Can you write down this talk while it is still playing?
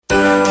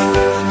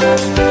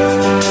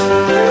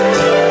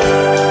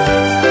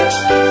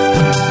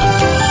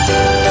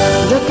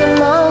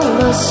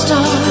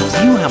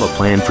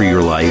plan for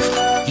your life?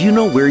 Do you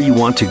know where you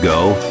want to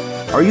go?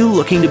 Are you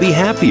looking to be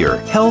happier,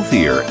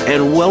 healthier,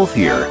 and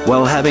wealthier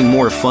while having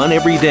more fun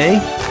every day?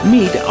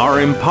 Meet our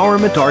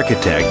empowerment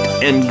architect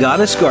and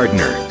goddess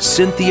gardener,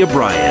 Cynthia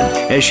Bryan,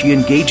 as she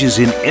engages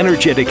in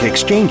energetic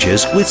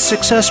exchanges with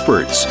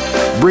successperts,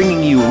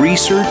 bringing you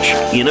research,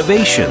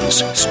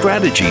 innovations,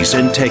 strategies,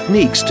 and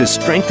techniques to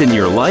strengthen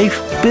your life,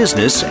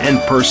 business, and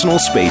personal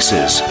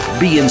spaces.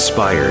 Be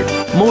inspired,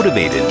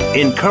 motivated,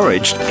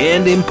 encouraged,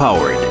 and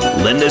empowered.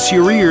 Lend us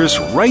your ears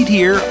right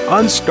here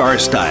on Star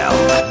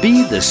Style.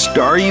 Be the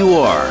star you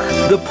are.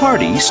 The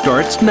party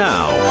starts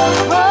now.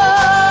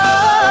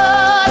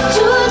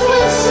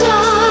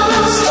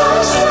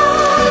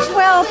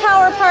 Well,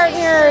 Power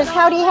Partners,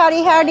 howdy,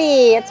 howdy,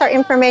 howdy. It's our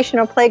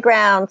informational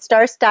playground,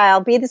 Star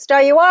Style. Be the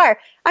star you are.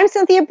 I'm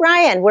Cynthia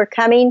Bryan. We're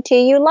coming to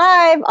you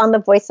live on the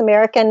Voice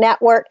America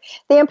Network,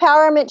 the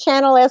Empowerment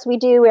Channel, as we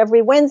do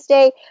every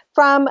Wednesday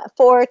from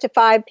 4 to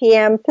 5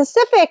 p.m.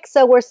 Pacific.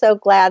 So we're so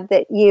glad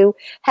that you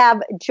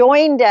have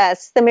joined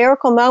us. The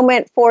miracle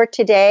moment for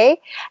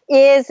today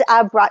is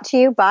brought to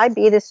you by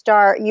Be the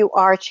Star You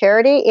Are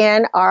charity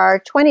in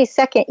our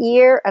 22nd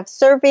year of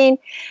serving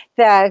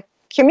the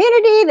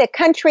community, the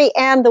country,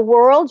 and the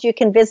world. You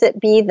can visit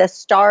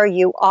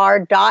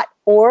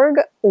BeTheStarYouAre.org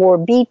or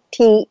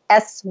BTSYA.org.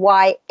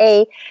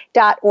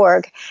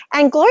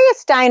 And Gloria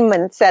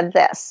Steinem said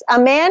this: a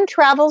man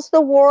travels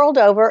the world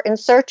over in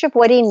search of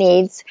what he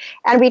needs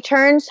and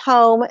returns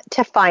home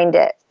to find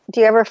it. Do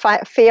you ever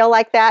feel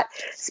like that?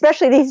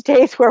 Especially these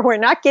days where we're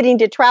not getting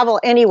to travel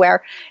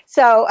anywhere.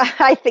 So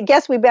I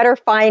guess we better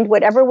find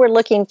whatever we're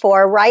looking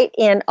for right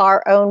in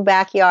our own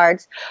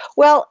backyards.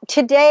 Well,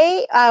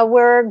 today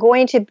we're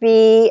going to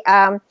be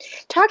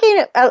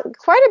talking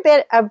quite a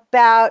bit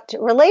about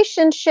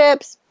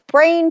relationships,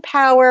 brain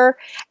power,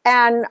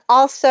 and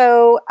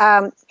also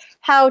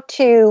how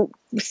to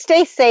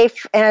stay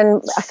safe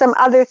and some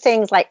other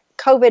things like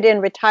COVID in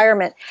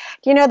retirement.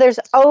 Do you know there's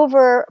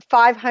over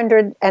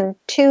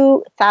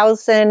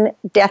 502,000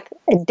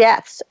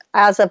 deaths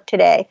as of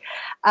today?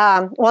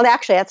 Well,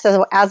 actually, that's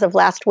as of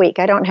last week.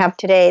 I don't have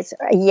today's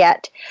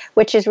yet,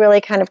 which is really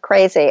kind of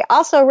crazy.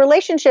 Also,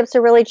 relationships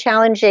are really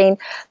challenging,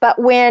 but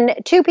when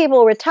two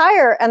people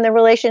retire and the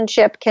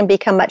relationship can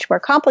become much more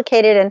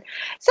complicated, and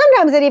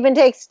sometimes it even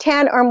takes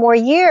 10 or more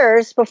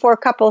years before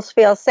couples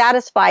feel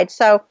satisfied.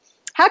 So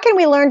how can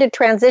we learn to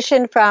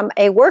transition from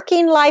a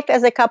working life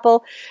as a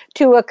couple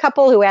to a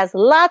couple who has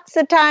lots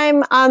of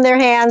time on their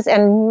hands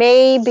and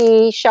may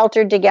be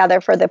sheltered together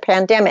for the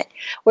pandemic?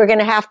 We're going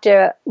to have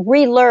to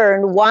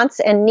relearn wants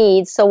and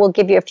needs, so we'll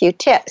give you a few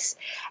tips.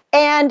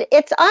 And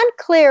it's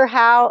unclear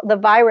how the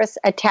virus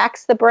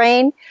attacks the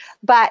brain,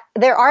 but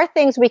there are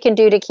things we can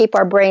do to keep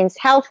our brains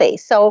healthy.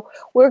 So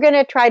we're going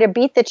to try to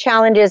beat the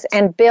challenges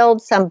and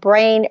build some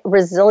brain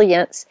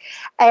resilience.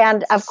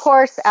 And of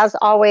course, as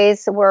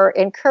always, we're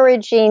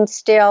encouraging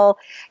still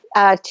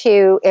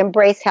to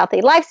embrace healthy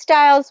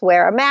lifestyles,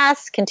 wear a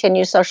mask,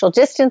 continue social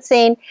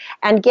distancing,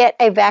 and get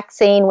a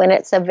vaccine when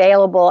it's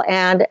available.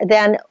 And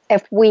then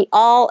if we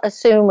all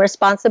assume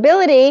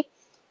responsibility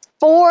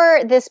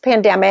for this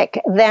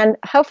pandemic, then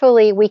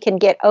hopefully we can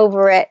get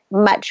over it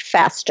much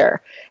faster.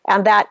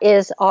 And that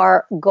is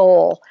our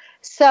goal.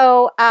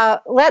 So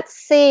let's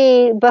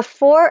see.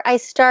 Before I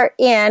start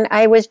in,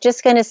 I was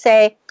just going to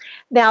say,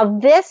 now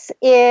this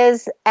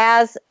is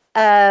as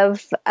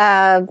of,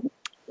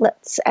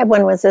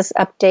 when was this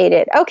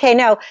updated? Okay,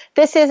 no,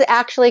 this is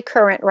actually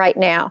current right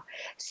now.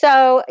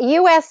 So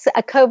U.S.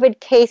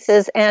 COVID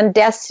cases and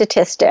death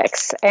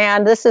statistics,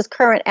 and this is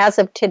current as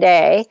of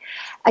today.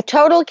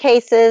 Total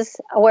cases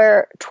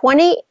were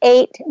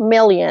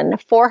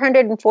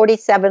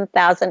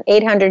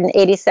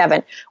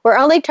 28,447,887. We're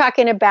only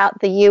talking about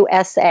the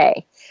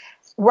USA.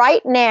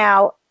 Right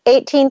now,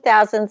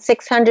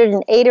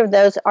 18,608 of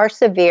those are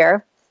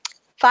severe.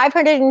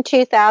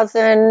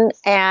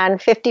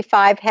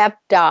 502,055 have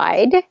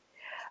died.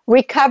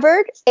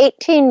 Recovered,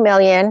 18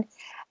 million.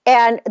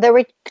 And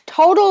the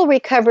total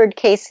recovered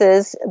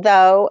cases,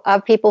 though,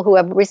 of people who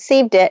have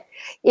received it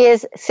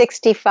is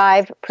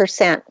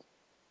 65%.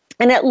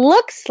 And it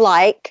looks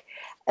like,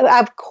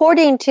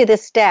 according to the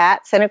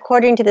stats and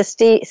according to the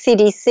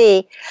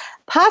CDC,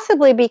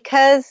 possibly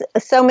because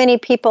so many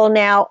people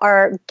now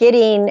are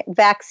getting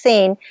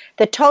vaccine,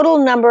 the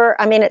total number,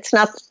 I mean, it's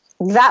not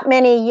that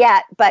many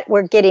yet, but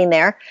we're getting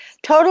there.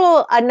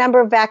 Total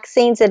number of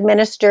vaccines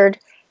administered,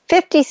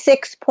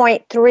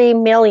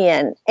 56.3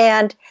 million.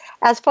 And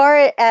as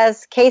far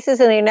as cases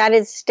in the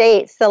United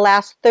States, the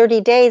last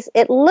 30 days,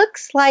 it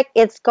looks like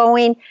it's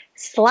going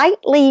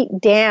slightly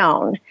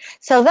down.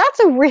 So that's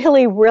a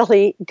really,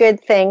 really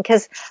good thing,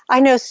 because I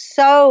know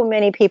so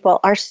many people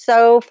are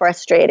so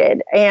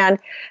frustrated and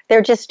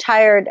they're just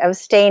tired of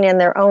staying in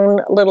their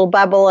own little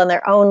bubble and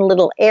their own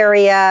little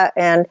area.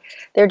 And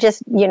they're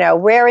just,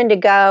 raring to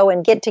go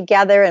and get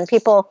together. And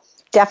people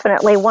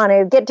definitely want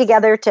to get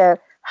together to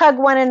hug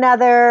one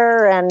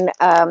another and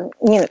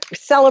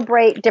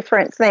celebrate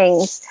different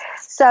things.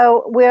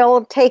 So we're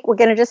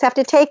going to just have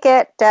to take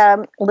it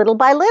little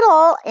by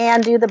little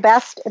and do the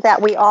best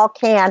that we all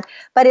can.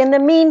 But in the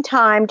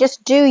meantime,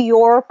 just do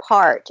your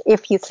part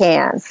if you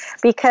can,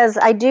 because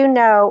I do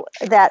know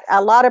that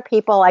a lot of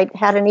people, I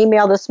had an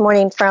email this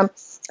morning from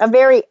a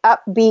very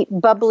upbeat,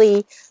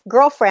 bubbly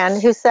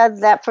girlfriend who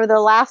said that for the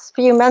last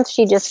few months,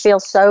 she just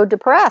feels so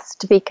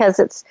depressed because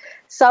it's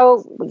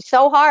so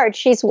hard.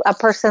 She's a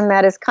person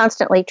that is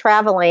constantly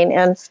traveling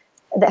and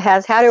that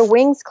has had her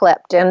wings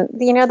clipped. And,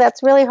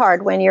 that's really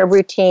hard when your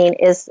routine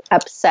is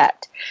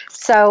upset.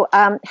 So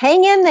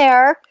hang in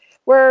there.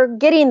 We're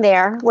getting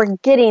there.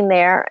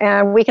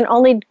 And we can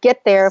only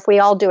get there if we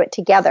all do it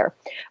together.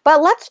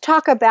 But let's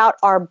talk about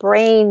our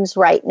brains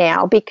right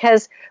now,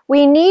 because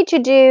we need to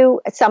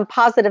do some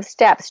positive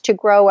steps to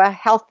grow a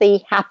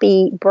healthy,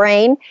 happy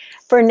brain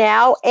for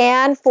now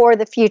and for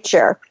the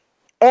future.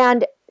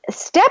 And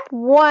step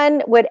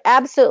one would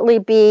absolutely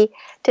be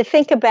to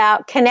think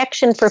about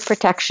connection for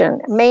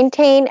protection.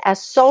 Maintain a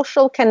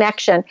social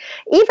connection.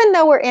 Even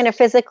though we're in a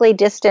physically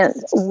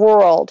distant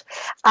world,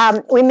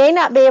 we may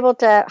not be able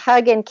to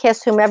hug and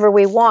kiss whomever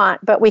we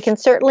want, but we can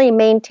certainly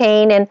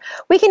maintain, and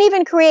we can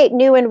even create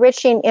new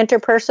enriching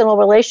interpersonal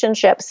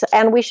relationships,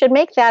 and we should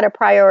make that a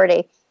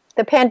priority.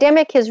 The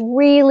pandemic has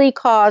really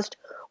caused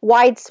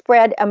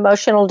widespread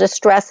emotional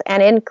distress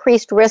and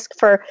increased risk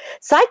for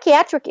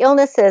psychiatric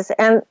illnesses.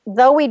 And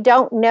though we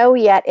don't know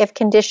yet if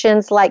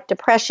conditions like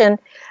depression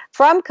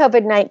from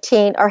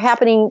COVID-19 are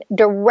happening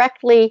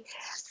directly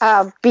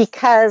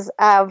because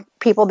of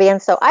people being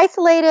so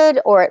isolated,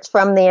 or it's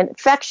from the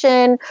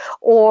infection,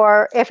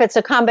 or if it's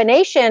a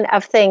combination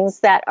of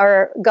things that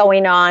are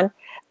going on,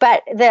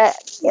 but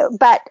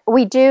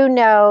we do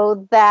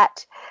know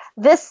that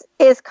this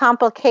is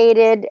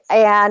complicated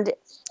and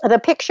the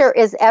picture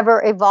is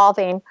ever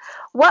evolving.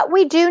 What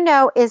we do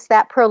know is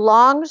that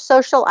prolonged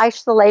social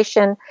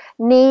isolation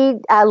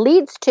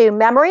leads to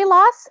memory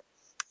loss,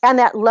 and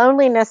that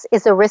loneliness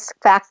is a risk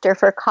factor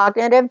for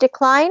cognitive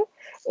decline.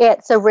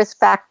 It's a risk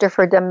factor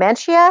for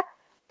dementia,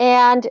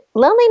 and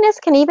loneliness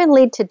can even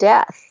lead to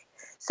death.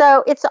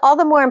 So it's all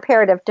the more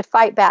imperative to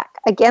fight back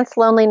against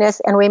loneliness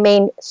and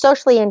remain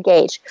socially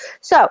engaged.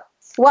 So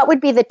what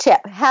would be the tip?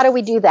 How do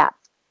we do that?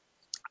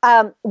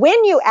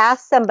 When you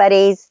ask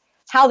somebody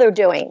how they're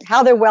doing,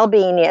 how their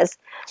well-being is,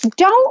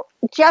 don't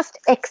just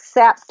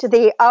accept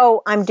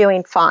I'm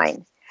doing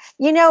fine.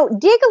 Dig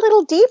a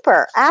little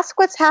deeper. Ask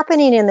what's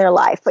happening in their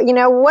life.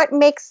 What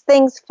makes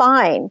things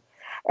fine?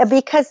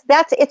 Because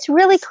it's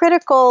really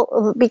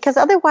critical, because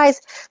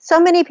otherwise so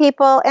many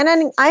people,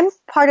 and I'm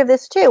part of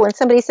this too, when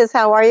somebody says,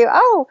 how are you?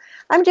 Oh,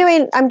 I'm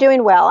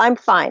doing well. I'm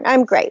fine.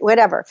 I'm great,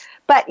 whatever.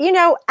 But,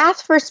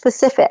 ask for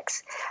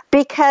specifics,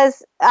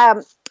 because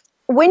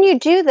when you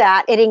do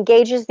that, it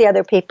engages the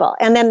other people,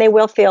 and then they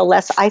will feel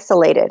less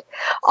isolated.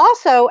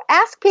 Also,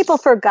 ask people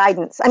for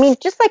guidance. I mean,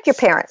 just like your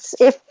parents.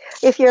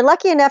 If you're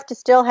lucky enough to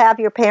still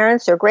have your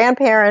parents or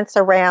grandparents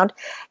around,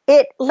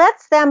 it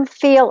lets them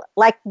feel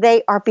like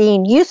they are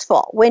being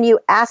useful when you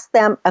ask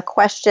them a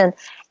question.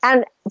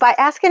 And by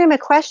asking them a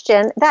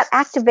question, that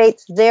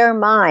activates their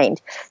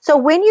mind. So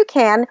when you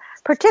can,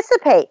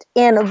 participate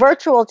in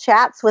virtual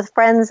chats with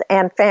friends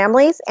and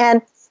families,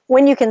 and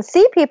when you can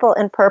see people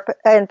in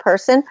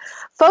person,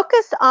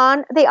 focus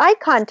on the eye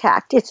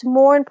contact. It's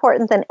more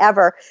important than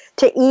ever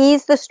to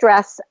ease the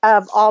stress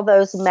of all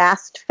those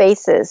masked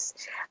faces.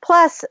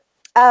 Plus,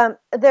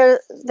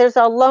 there's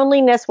a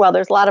loneliness,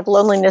 there's a lot of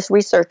loneliness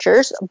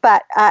researchers,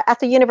 but at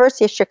the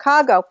University of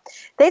Chicago,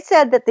 they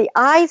said that the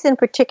eyes in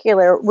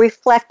particular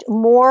reflect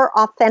more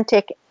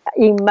authentic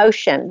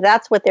emotion.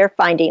 That's what their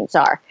findings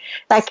are.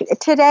 Like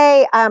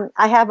today,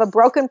 I have a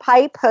broken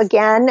pipe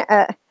again,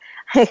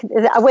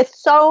 with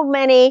so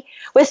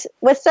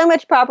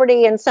much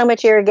property and so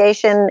much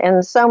irrigation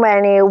and so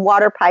many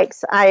water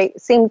pipes. I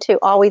seem to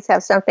always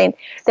have something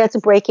that's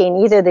breaking.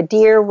 Either the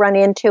deer run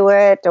into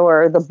it,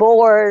 or the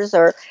boars,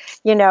 or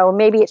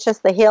maybe it's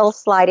just the hill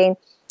sliding.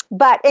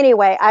 But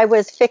anyway, I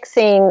was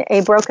fixing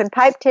a broken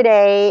pipe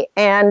today,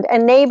 and a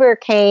neighbor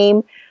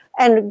came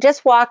and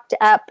just walked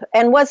up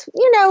and was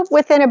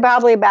within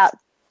probably about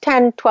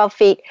 10, 12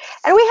 feet.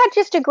 And we had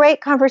just a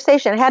great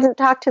conversation. I hadn't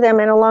talked to them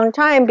in a long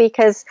time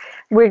because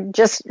we're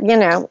just,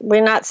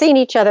 we're not seeing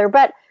each other.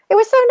 But it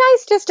was so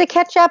nice just to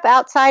catch up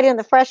outside in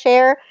the fresh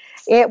air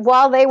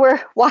while they were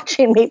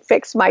watching me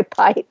fix my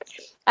pipe.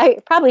 I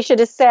probably should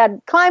have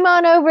said, climb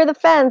on over the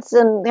fence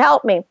and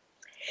help me.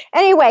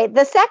 Anyway,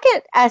 the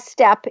second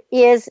step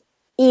is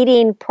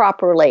eating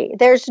properly.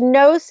 There's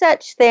no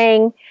such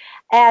thing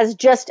as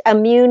just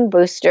immune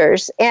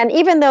boosters. And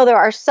even though there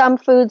are some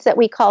foods that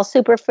we call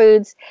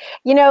superfoods,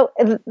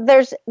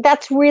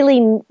 that's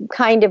really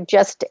kind of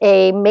just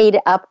a made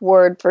up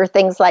word for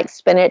things like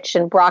spinach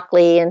and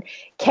broccoli and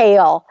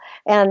kale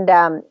and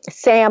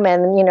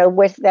salmon,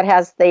 that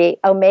has the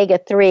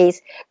omega-3s.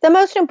 The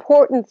most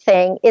important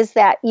thing is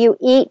that you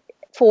eat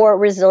for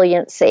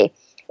resiliency.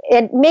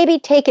 and maybe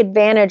take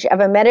advantage of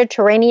a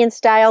Mediterranean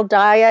style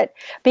diet,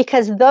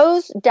 because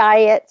those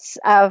diets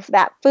of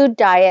that food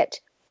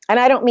diet, and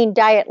I don't mean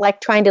diet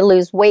like trying to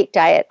lose weight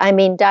diet, I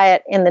mean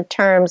diet in the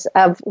terms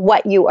of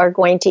what you are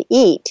going to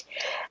eat,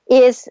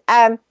 is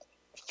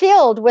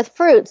filled with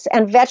fruits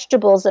and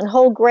vegetables and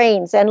whole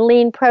grains and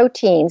lean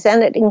proteins,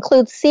 and it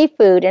includes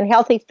seafood and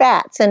healthy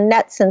fats and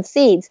nuts and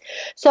seeds.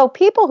 So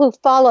people who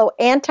follow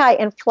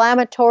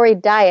anti-inflammatory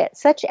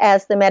diets, such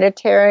as the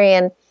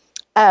Mediterranean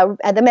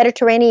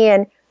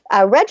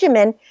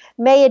regimen,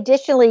 may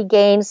additionally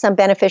gain some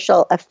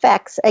beneficial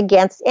effects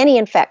against any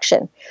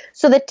infection.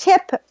 So the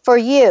tip for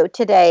you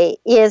today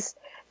is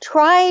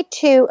try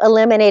to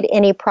eliminate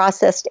any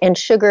processed and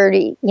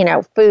sugary,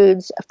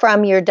 foods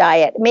from your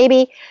diet.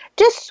 Maybe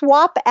just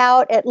swap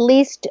out at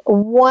least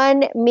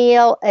one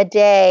meal a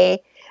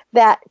day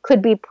that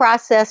could be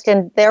processed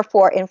and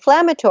therefore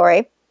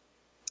inflammatory,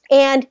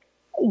 and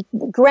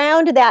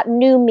ground that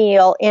new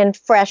meal in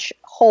fresh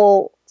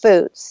whole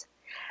foods.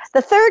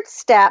 The third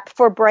step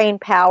for brain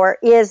power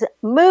is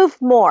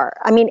move more.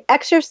 I mean,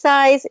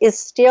 exercise is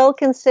still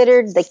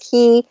considered the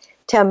key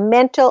to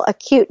mental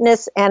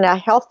acuteness and a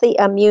healthy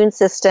immune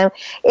system.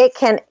 It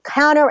can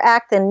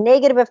counteract the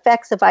negative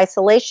effects of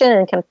isolation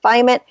and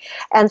confinement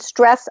and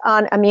stress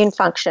on immune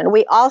function.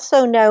 We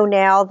also know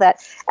now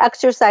that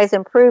exercise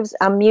improves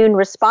immune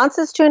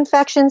responses to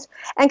infections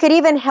and could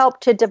even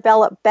help to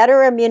develop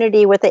better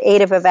immunity with the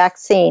aid of a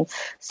vaccine.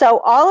 So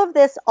all of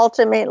this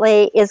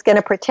ultimately is going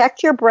to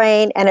protect your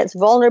brain and its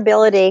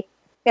vulnerability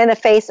in the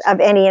face of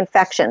any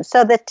infection.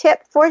 So the tip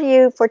for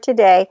you for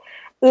today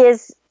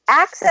is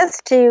access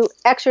to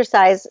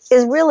exercise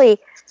is really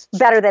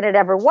better than it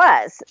ever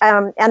was.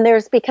 And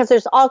because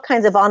there's all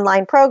kinds of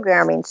online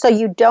programming. So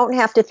you don't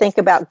have to think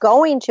about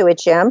going to a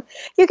gym.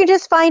 You can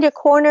just find a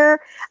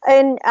corner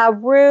in a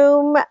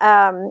room,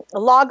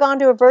 log on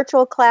to a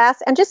virtual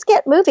class, and just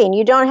get moving.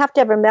 You don't have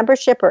to have a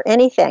membership or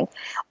anything.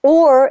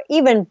 Or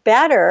even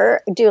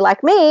better, do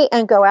like me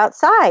and go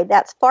outside.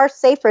 That's far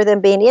safer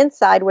than being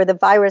inside where the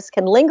virus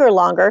can linger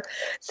longer.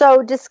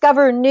 So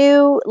discover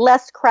new,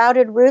 less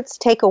crowded routes.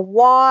 Take a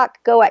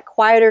walk, go at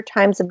quieter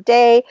times of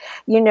day,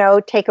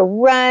 take a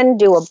run,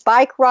 do a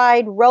bike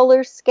ride,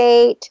 roller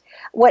skate,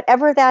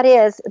 whatever that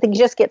is,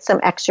 just get some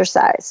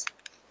exercise.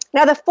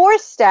 Now, the fourth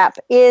step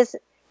is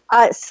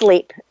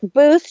sleep.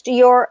 Boost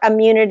your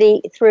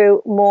immunity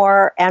through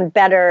more and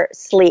better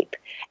sleep.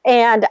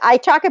 And I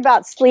talk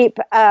about sleep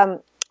a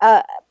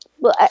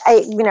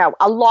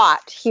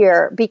lot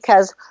here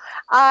because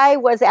I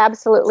was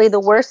absolutely the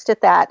worst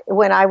at that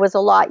when I was a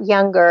lot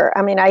younger.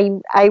 I mean,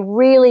 I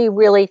really,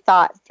 really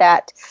thought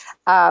that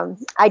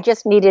I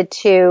just needed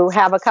to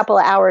have a couple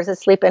of hours of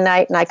sleep a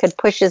night and I could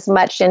push as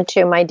much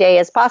into my day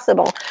as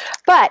possible.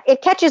 But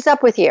it catches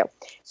up with you.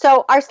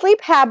 So our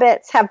sleep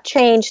habits have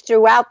changed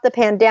throughout the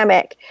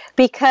pandemic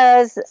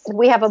because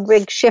we have a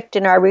big shift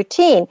in our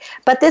routine.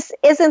 But this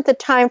isn't the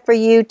time for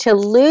you to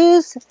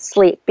lose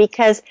sleep,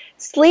 because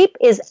sleep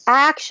is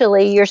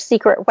actually your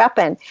secret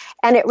weapon,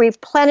 and it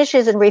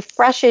replenishes and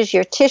refreshes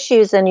your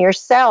tissues and your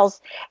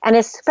cells, and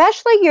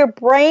especially your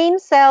brain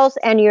cells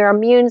and your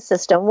immune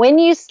system. When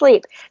you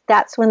sleep,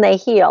 that's when they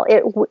heal.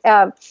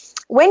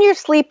 When you're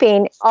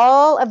sleeping,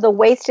 all of the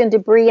waste and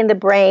debris in the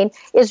brain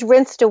is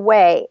rinsed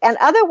away, and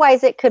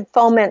otherwise it could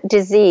foment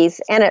disease,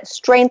 and it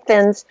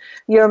strengthens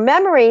your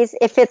memories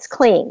if it's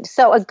cleaned.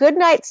 So a good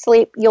night's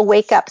sleep, you'll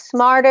wake up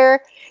smarter,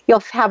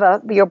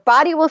 your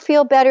body will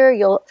feel better,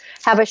 you'll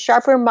have a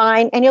sharper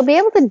mind, and you'll be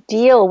able to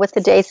deal with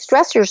the day's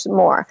stressors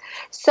more.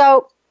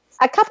 So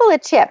a couple of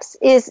tips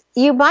is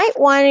you might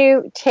want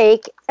to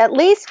take at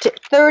least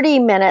 30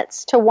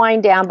 minutes to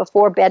wind down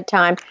before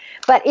bedtime.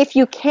 But if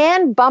you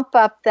can bump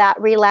up that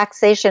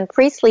relaxation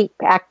pre-sleep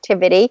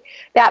activity,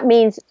 that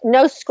means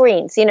no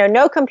screens,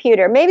 no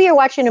computer. Maybe you're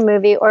watching a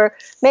movie, or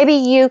maybe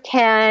you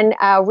can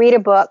read a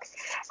book.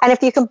 And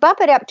if you can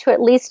bump it up to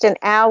at least an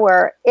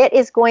hour, it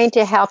is going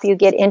to help you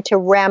get into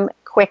REM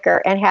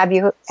quicker and have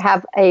you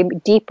have a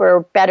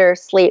deeper, better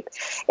sleep.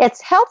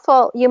 It's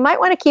helpful. You might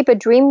want to keep a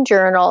dream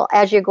journal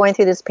as you're going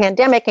through this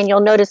pandemic, and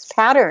you'll notice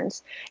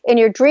patterns in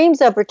your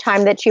dreams over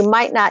time that you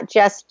might not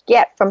just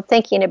get from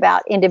thinking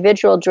about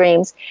individual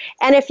dreams.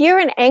 And if you're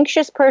an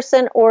anxious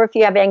person, or if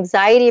you have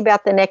anxiety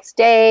about the next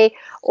day,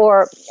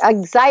 or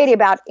anxiety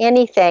about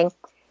anything,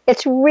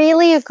 it's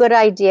really a good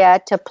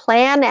idea to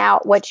plan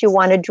out what you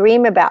want to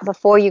dream about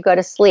before you go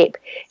to sleep.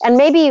 And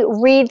maybe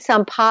read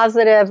some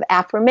positive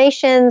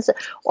affirmations,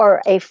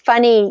 or a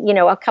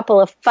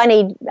couple of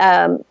funny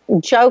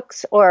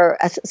jokes, or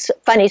a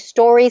funny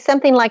story,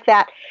 something like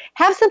that.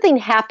 Have something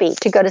happy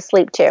to go to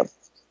sleep to.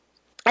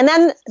 And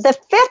then the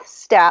fifth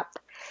step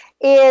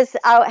is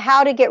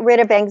how to get rid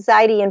of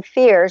anxiety and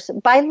fears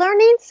by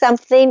learning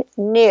something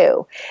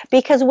new.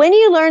 Because when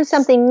you learn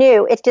something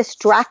new, it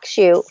distracts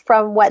you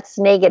from what's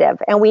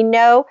negative. And we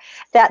know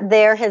that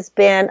there has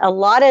been a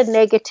lot of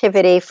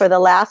negativity for the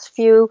last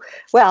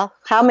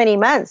how many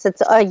months?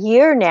 It's a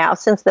year now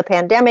since the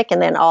pandemic,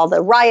 and then all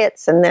the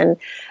riots, and then,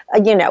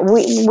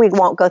 we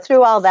won't go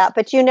through all that,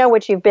 but you know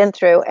what you've been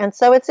through. And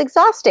so it's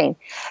exhausting.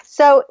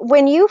 So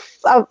when you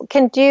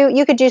could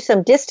do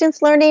some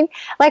distance learning,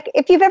 like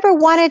if you've ever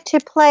wanted to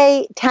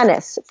play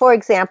tennis, for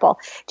example,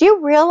 do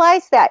you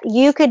realize that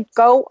you could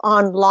go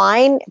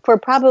online for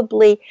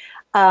probably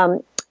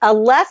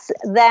less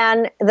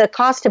than the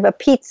cost of a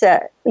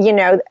pizza,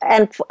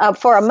 and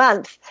for a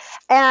month,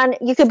 and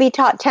you could be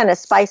taught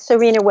tennis by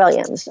Serena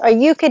Williams, or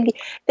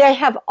they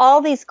have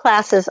all these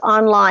classes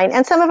online,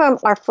 and some of them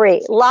are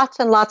free, lots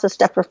and lots of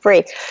stuff for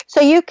free. So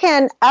you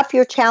can up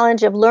your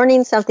challenge of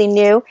learning something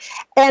new,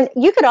 and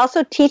you could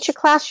also teach a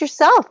class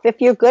yourself.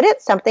 If you're good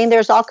at something,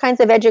 there's all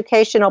kinds of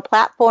educational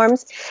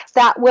platforms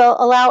that will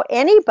allow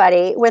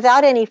anybody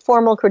without any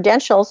formal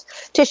credentials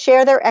to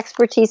share their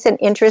expertise and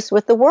interests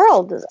with the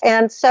world.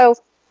 And so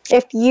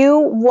if you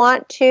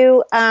want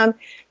to,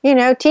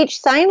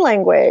 teach sign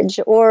language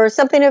or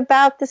something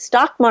about the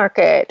stock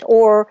market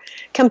or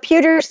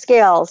computer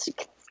skills,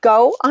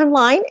 go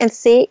online and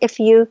see if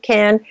you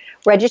can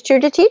register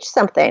to teach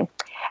something.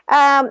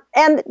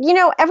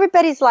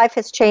 Everybody's life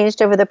has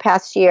changed over the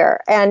past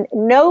year, and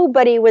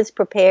nobody was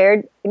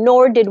prepared,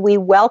 nor did we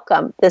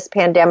welcome this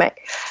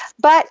pandemic.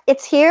 But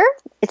it's here,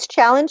 it's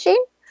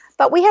challenging.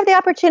 But we have the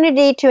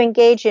opportunity to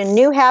engage in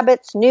new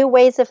habits, new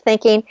ways of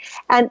thinking,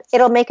 and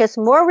it'll make us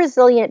more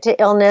resilient to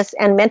illness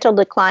and mental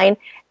decline.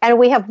 And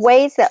we have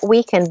ways that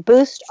we can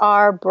boost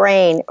our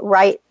brain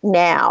right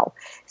now.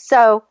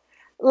 So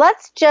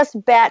let's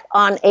just bet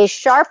on a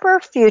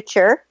sharper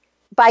future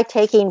by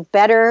taking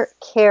better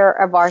care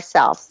of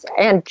ourselves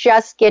and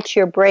just get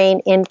your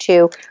brain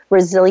into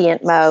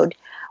resilient mode.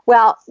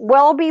 Well,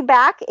 we'll be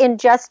back in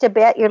just a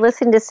bit. You're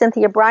listening to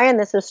Cynthia Bryan.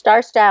 This is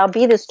Star Style,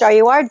 Be the Star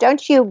You Are.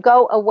 Don't you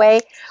go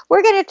away.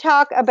 We're going to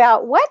talk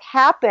about what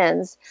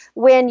happens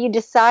when you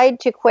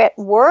decide to quit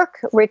work,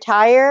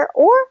 retire,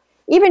 or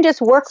even just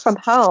work from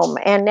home.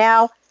 And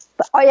now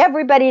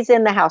everybody's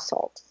in the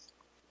household.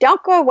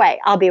 Don't go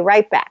away. I'll be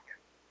right back.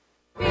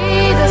 Be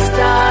the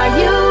star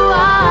you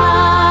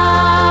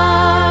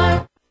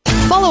are.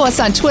 Follow us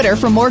on Twitter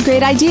for more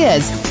great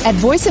ideas at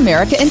Voice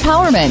America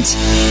Empowerment.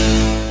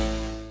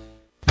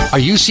 Are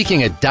you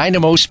seeking a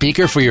dynamo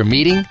speaker for your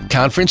meeting,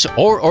 conference,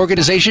 or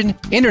organization?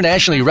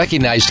 Internationally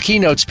recognized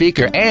keynote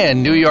speaker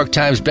and New York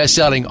Times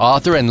bestselling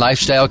author and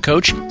lifestyle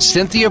coach,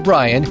 Cynthia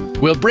Bryan,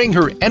 will bring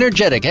her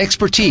energetic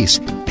expertise,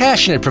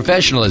 passionate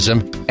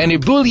professionalism, and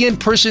ebullient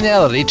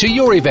personality to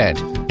your event.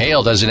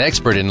 Hailed as an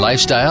expert in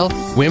lifestyle,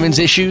 women's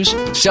issues,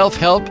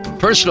 self-help,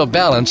 personal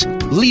balance,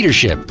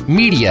 leadership,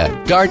 media,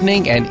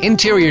 gardening, and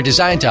interior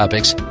design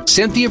topics,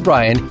 Cynthia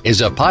Bryan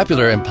is a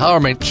popular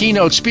empowerment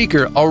keynote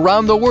speaker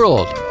around the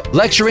world,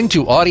 lecturing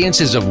to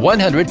audiences of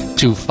 100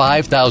 to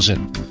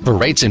 5,000. For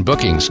rates and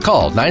bookings,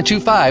 call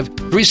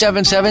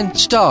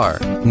 925-377-STAR,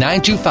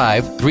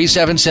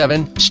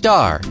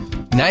 925-377-STAR,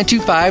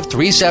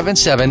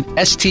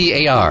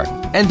 925-377-STAR,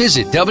 and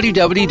visit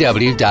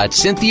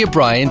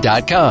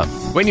www.cynthiabryan.com.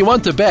 When you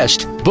want the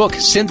best, book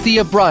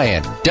Cynthia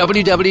Bryan,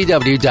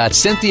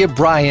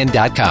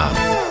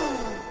 www.cynthiabryan.com.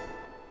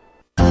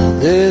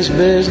 This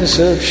business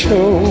of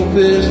show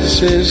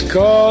business is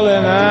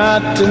calling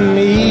out to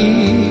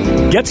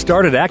me. Get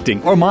started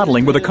acting or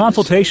modeling with a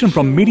consultation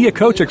from media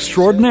coach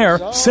extraordinaire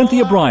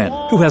Cynthia Bryan,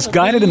 who has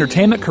guided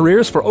entertainment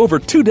careers for over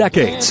 2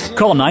 decades.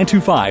 Call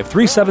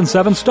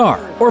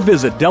 925-377-STAR or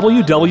visit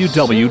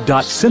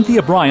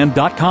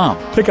www.cynthiabryan.com.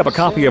 Pick up a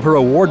copy of her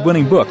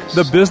award-winning book,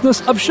 The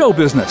Business of Show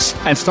Business,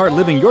 and start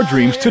living your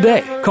dreams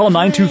today. Call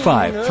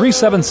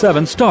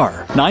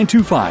 925-377-STAR,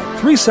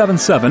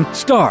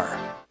 925-377-STAR.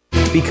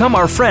 Become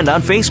our friend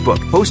on Facebook.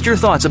 Post your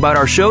thoughts about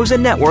our shows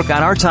and network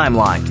on our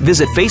timeline.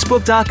 Visit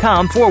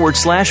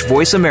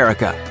Facebook.com/Voice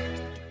America.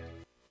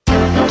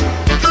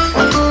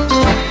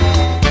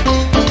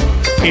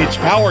 It's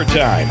power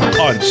time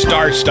on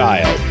Star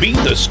Style. Be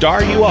the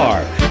star you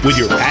are with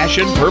your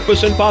passion,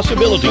 purpose, and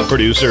possibility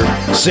producer,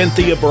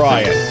 Cynthia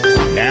Bryan.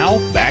 Now,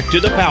 back to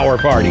the Power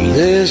Party.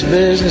 This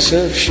business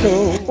of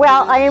show.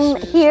 Well, I'm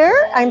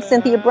here. I'm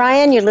Cynthia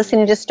Bryan. You're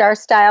listening to Star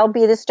Style,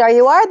 Be the Star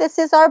You Are. This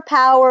is our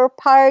Power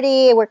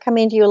Party. We're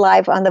coming to you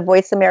live on the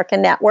Voice America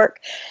Network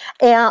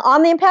and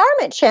on the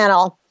Empowerment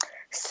Channel.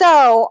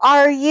 So,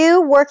 are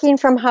you working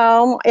from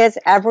home? Is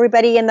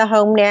everybody in the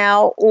home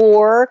now?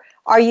 Or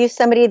are you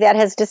somebody that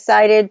has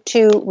decided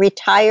to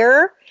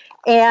retire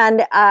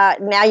and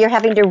now you're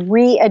having to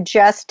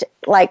readjust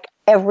like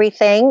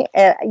everything,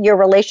 your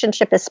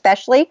relationship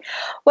especially?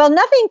 Well,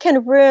 nothing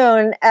can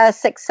ruin a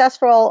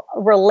successful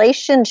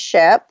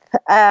relationship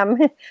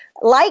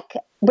like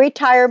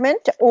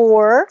retirement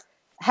or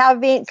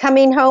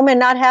coming home and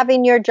not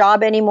having your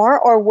job anymore,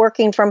 or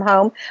working from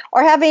home,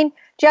 or having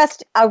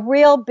just a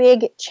real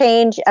big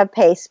change of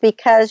pace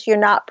because you're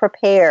not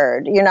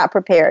prepared.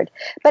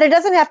 But it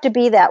doesn't have to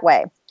be that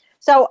way.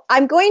 So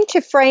I'm going to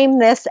frame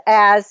this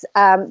as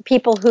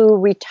people who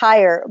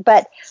retire.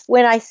 But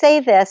when I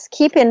say this,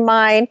 keep in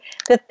mind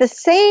that the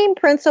same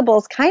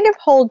principles kind of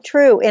hold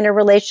true in a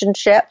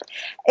relationship,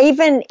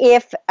 even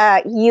if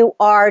you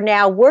are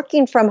now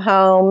working from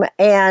home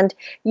and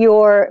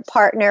your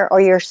partner or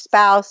your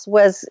spouse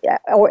was,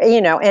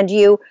 and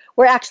you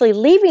were actually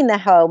leaving the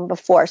home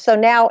before. So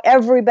now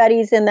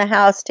everybody's in the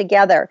house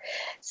together.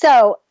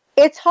 So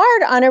it's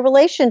hard on a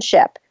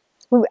relationship.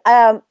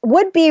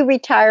 Would-be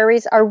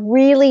retirees are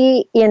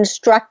really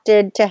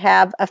instructed to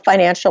have a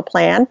financial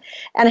plan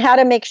and how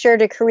to make sure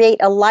to create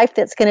a life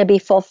that's going to be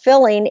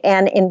fulfilling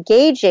and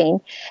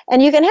engaging.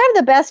 And you can have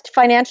the best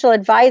financial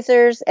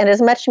advisors and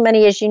as much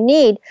money as you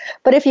need,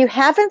 but if you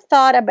haven't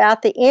thought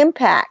about the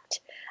impact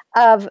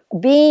of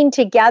being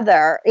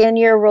together in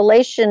your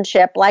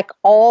relationship like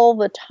all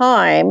the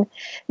time,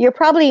 you're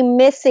probably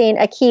missing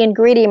a key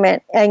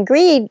ingredient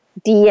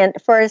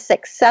for a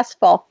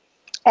successful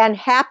and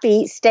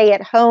happy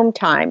stay-at-home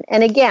time.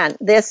 And again,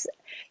 this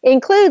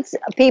includes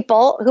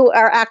people who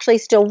are actually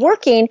still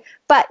working,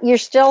 but you're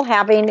still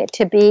having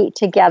to be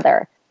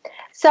together.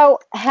 So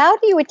how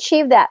do you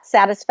achieve that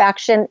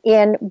satisfaction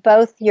in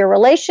both your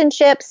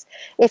relationships,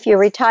 if you're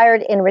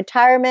retired in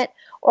retirement,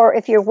 or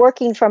if you're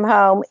working from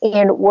home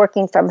in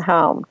working from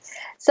home?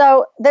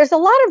 So there's a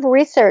lot of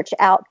research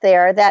out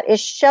there that is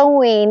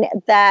showing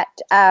that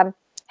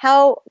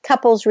how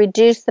couples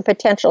reduce the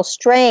potential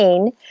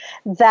strain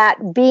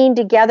that being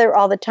together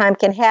all the time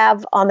can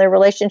have on their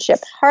relationship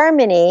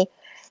harmony,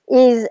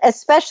 is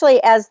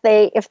especially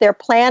if they're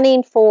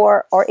planning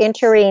for or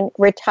entering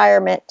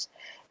retirement,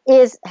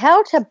 is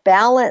how to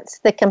balance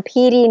the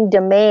competing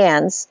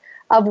demands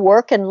of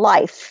work and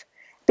life,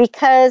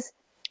 because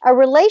a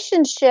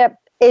relationship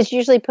is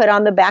usually put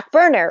on the back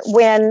burner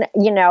when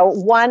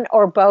one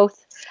or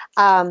both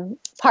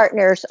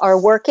partners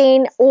are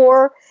working,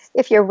 or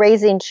if you're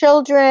raising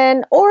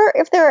children, or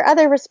if there are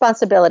other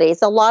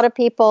responsibilities. A lot of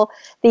people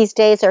these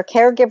days are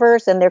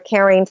caregivers and they're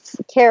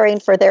caring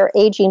for their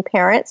aging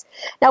parents.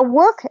 Now,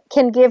 work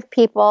can give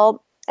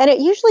people, and it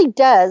usually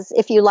does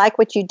if you like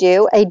what you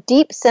do, a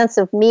deep sense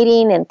of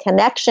meaning and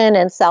connection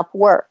and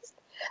self-worth.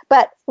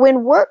 But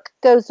when work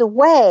goes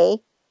away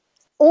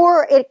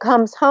or it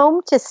comes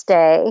home to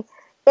stay,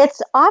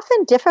 it's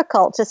often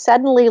difficult to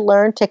suddenly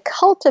learn to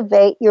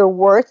cultivate your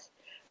worth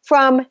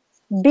from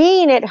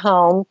being at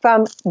home,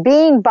 from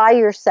being by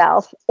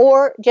yourself,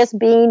 or just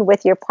being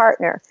with your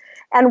partner.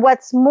 And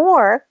what's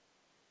more,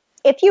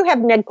 if you have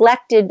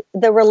neglected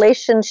the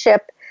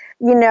relationship,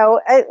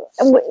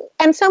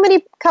 and so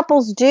many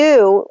couples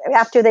do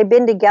after they've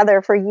been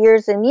together for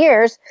years and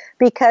years,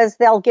 because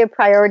they'll give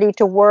priority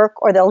to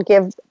work or they'll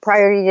give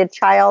priority to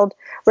child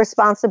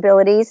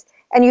responsibilities,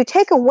 and you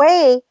take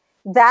away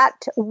that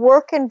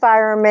work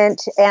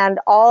environment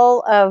and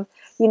all of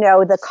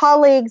the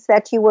colleagues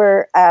that you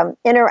were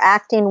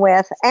interacting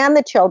with and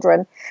the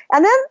children.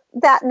 And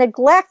then that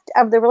neglect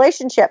of the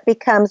relationship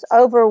becomes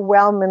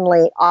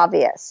overwhelmingly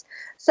obvious.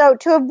 So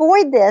to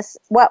avoid this,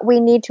 what we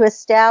need to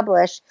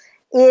establish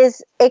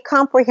is a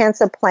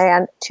comprehensive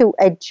plan to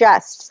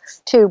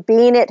adjust to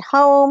being at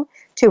home,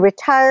 to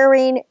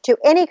retiring, to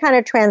any kind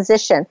of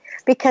transition,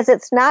 because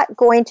it's not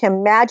going to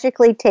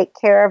magically take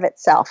care of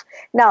itself.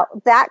 Now,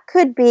 that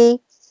could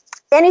be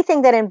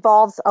anything that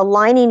involves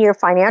aligning your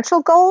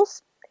financial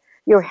goals,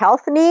 your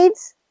health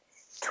needs,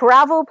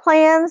 travel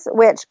plans,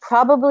 which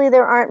probably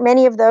there aren't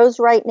many of those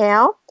right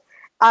now,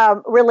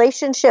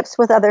 relationships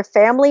with other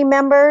family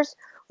members,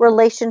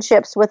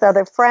 relationships with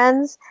other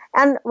friends,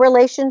 and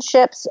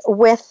relationships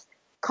with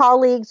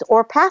colleagues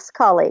or past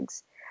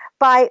colleagues.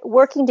 By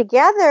working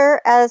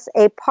together as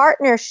a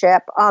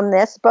partnership on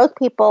this, both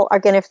people are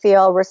going to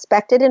feel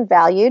respected and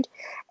valued,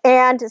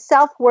 and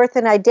self-worth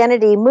and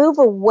identity move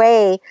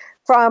away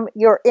from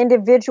your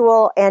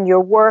individual and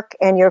your work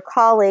and your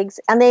colleagues,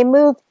 and they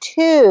move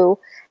to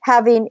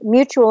having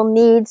mutual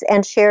needs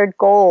and shared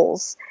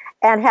goals,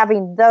 and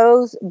having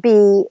those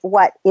be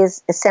what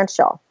is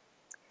essential.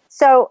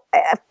 So,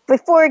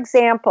 for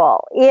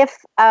example,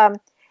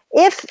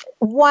 if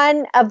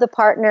one of the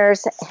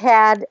partners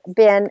had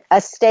been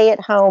a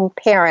stay-at-home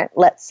parent,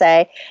 let's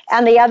say,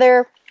 and the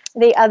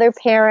other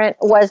parent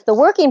was the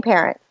working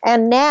parent,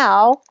 and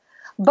now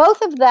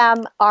both of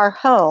them are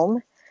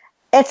home,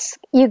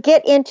 you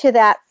get into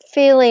that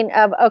feeling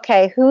of,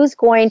 okay, who's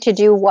going to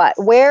do what?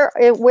 Where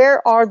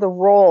are the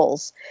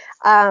roles?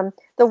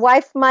 The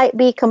wife might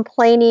be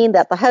complaining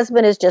that the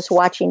husband is just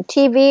watching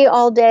TV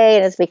all day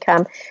and has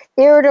become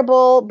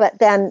irritable, but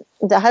then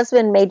the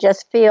husband may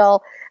just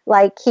feel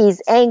like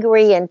he's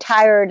angry and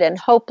tired and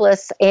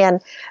hopeless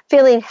and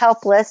feeling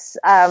helpless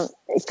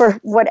for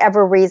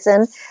whatever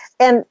reason.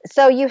 And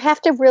so you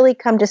have to really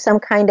come to some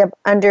kind of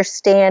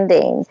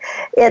understanding.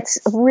 It's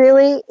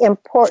really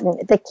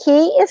important. The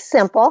key is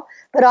simple,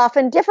 but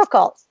often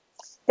difficult.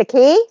 The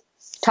key,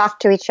 talk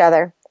to each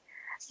other.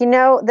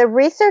 The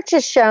research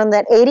has shown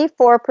that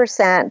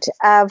 84%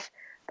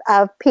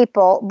 of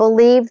people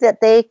believe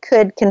that they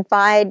could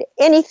confide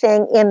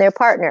anything in their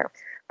partner.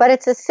 But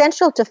it's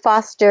essential to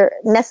foster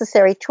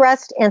necessary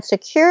trust and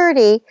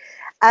security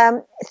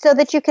so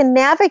that you can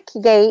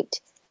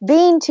navigate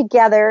being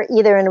together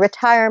either in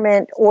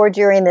retirement or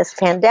during this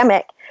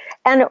pandemic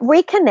and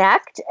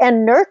reconnect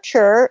and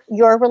nurture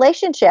your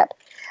relationship.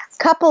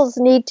 Couples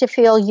need to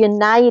feel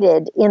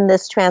united in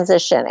this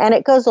transition, and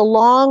it goes a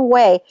long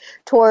way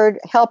toward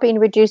helping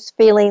reduce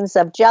feelings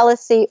of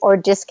jealousy or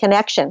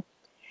disconnection.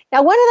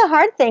 Now, one of the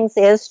hard things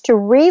is to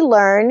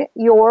relearn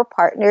your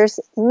partner's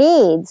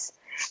needs.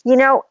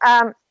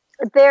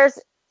 There's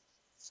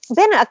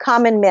been a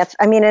common myth.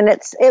 And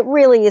it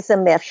really is a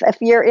myth. If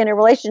you're in a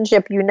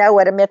relationship, you know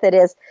what a myth it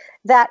is,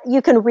 that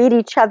you can read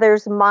each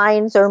other's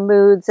minds or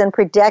moods and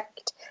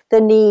predict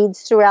the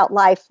needs throughout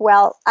life.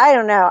 Well, I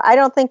don't know. I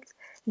don't think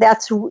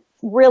that's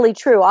really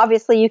true.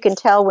 Obviously, you can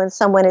tell when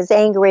someone is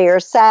angry or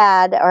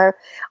sad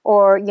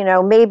or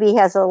maybe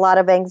has a lot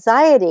of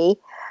anxiety.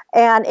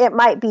 And it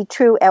might be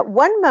true at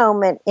one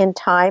moment in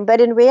time,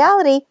 but in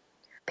reality,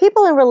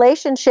 people in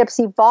relationships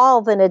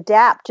evolve and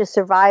adapt to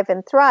survive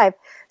and thrive.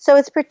 So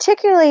it's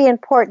particularly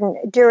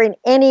important during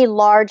any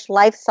large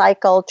life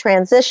cycle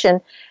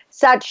transition,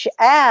 such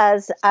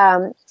as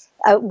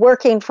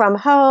working from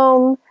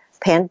home,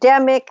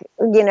 pandemic,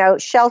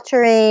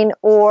 sheltering,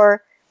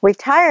 or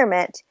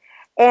retirement.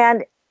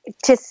 And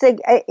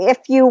if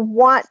you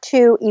want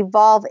to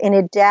evolve and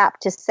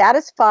adapt to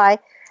satisfy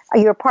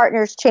your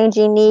partner's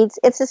changing needs,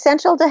 it's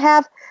essential to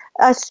have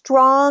a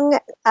strong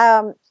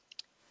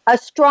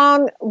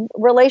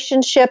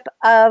relationship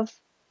of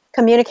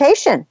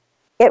communication.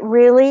 It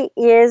really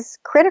is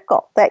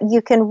critical that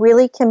you can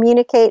really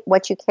communicate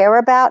what you care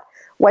about,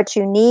 what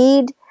you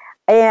need,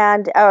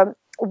 and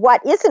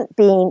what isn't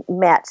being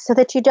met, so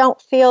that you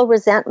don't feel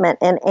resentment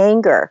and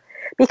anger.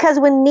 Because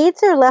when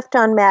needs are left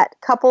unmet,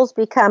 couples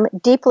become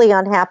deeply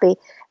unhappy,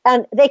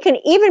 and they can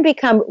even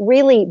become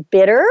really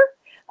bitter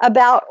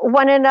about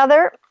one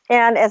another.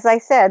 And as I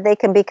said, they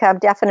can become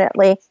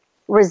definitely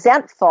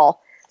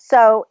resentful.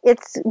 So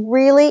it's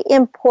really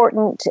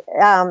important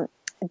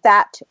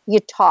that you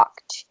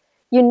talked.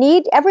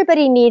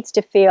 Everybody needs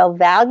to feel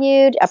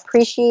valued,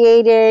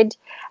 appreciated,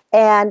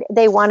 and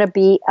they want to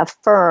be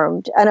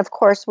affirmed. And of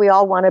course, we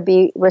all want to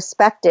be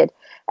respected.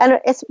 And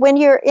it's when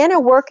you're in a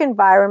work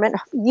environment,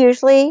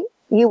 usually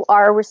you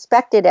are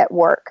respected at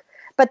work.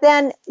 But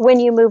then when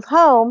you move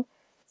home,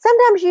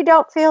 sometimes you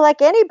don't feel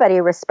like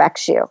anybody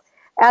respects you.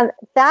 And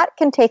that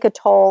can take a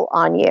toll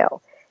on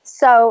you.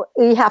 So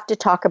you have to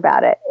talk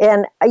about it.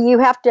 And you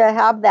have to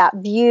have that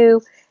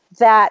view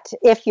that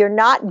if you're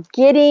not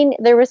getting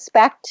the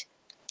respect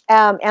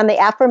and the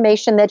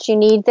affirmation that you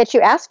need, that you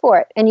ask for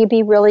it and you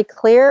be really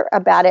clear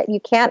about it. You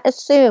can't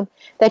assume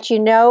that you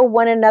know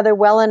one another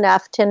well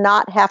enough to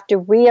not have to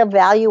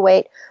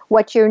reevaluate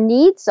what your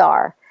needs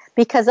are,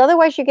 because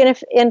otherwise you're going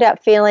to end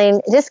up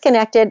feeling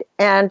disconnected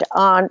and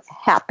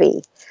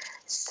unhappy.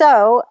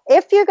 So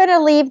if you're going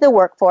to leave the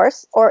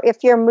workforce, or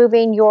if you're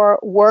moving your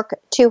work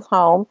to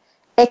home,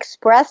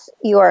 express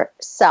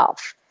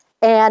yourself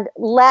and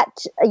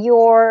let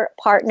your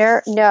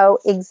partner know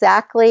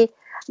exactly,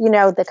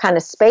 the kind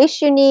of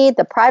space you need,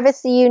 the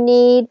privacy you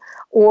need,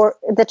 or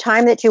the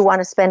time that you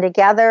want to spend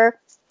together.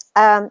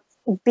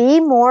 Be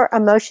more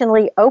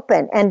emotionally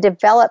open and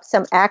develop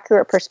some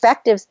accurate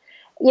perspectives.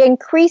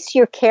 Increase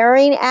your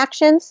caring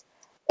actions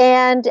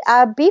and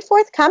be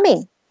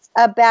forthcoming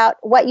about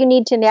what you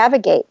need to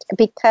navigate,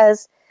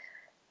 because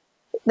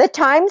the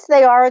times,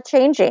 they are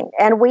changing,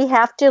 and we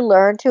have to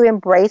learn to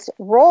embrace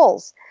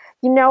roles.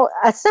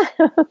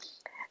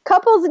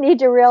 Couples need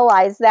to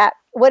realize that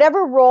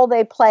whatever role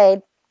they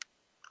played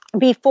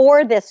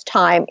before this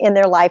time in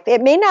their life,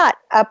 it may not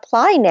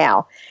apply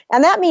now.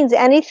 And that means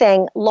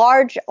anything,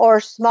 large or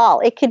small.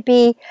 It could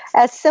be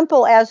as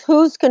simple as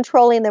who's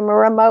controlling the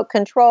remote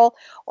control,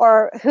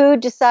 or who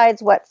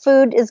decides what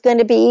food is going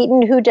to be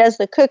eaten, who does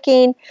the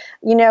cooking,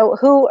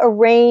 who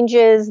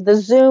arranges the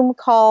Zoom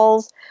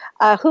calls,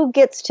 who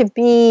gets to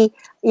be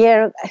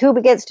in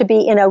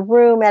a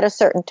room at a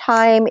certain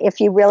time if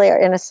you really are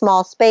in a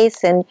small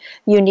space and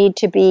you need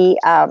to be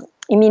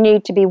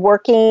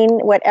working,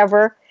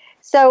 whatever.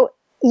 So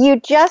you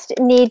just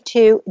need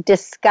to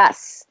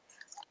discuss.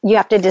 You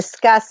have to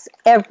discuss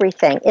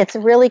everything. It's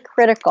really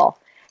critical.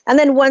 And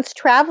then once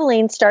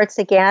traveling starts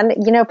again,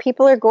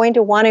 people are going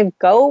to want to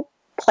go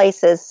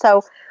places.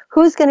 So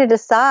who's going to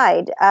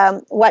decide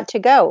what to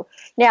go?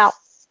 Now,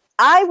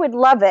 I would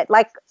love it.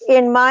 Like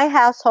in my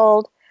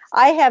household,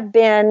 I have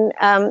been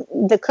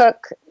the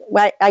cook.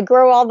 I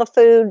grow all the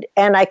food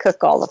and I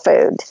cook all the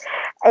food.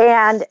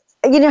 And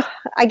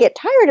I get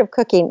tired of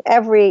cooking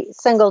every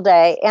single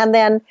day. And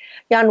then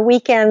on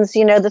weekends,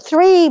 the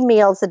 3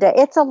 meals a day,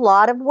 it's a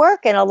lot of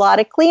work and a lot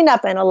of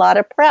cleanup and a lot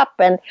of prep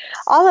and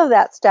all of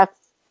that stuff.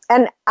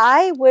 And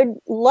I would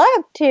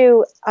love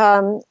to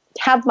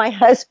have my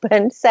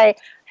husband say,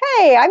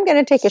 hey, I'm going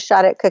to take a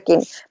shot at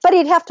cooking. But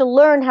he'd have to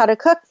learn how to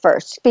cook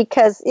first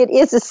because it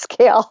is a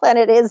skill and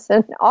it is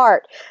an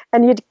art.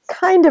 And you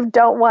kind of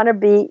don't want to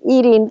be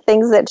eating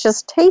things that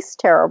just taste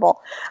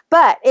terrible.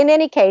 But in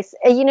any case,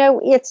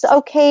 it's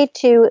okay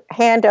to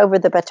hand over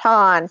the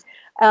baton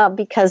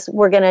because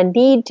we're going to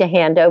need to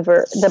hand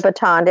over the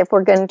baton if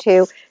we're going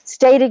to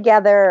stay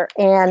together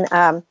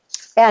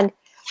and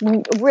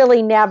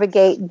really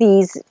navigate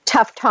these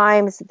tough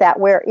times that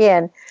we're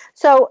in.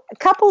 So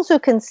couples who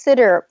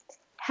consider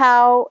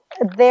how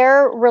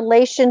their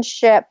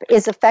relationship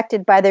is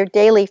affected by their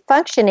daily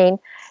functioning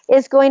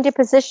is going to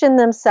position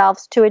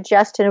themselves to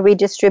adjust and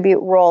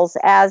redistribute roles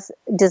as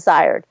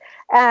desired.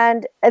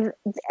 And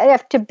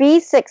if to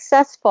be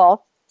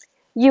successful,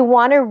 you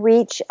want to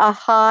reach a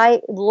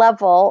high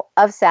level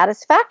of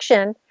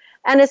satisfaction.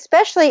 And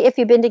especially if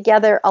you've been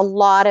together a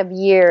lot of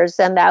years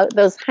and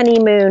those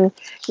honeymoon,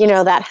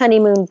 that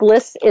honeymoon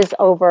bliss is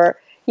over,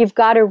 you've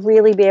got to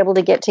really be able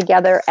to get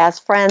together as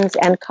friends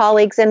and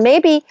colleagues and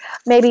maybe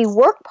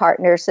work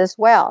partners as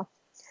well.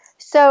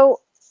 So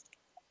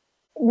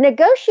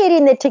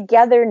negotiating the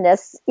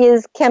togetherness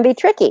can be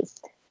tricky.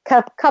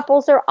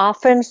 Couples are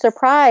often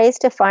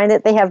surprised to find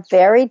that they have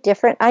very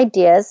different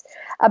ideas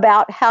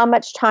about how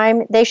much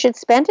time they should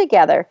spend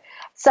together.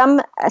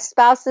 Some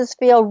spouses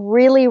feel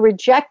really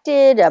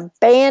rejected,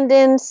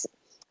 abandoned.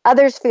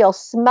 Others feel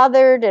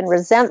smothered and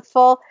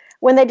resentful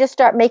when they just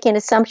start making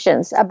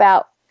assumptions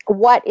about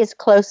what is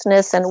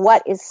closeness and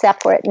what is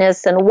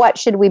separateness and what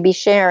should we be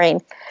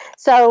sharing.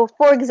 So,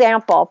 for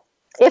example,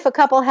 if a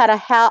couple had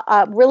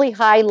a really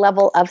high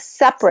level of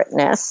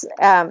separateness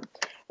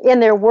in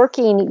their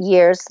working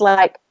years,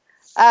 like,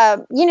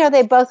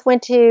 they both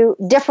went to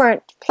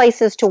different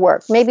places to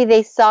work. Maybe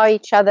they saw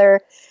each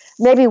other.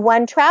 Maybe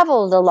one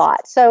traveled a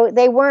lot, so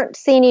they weren't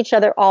seeing each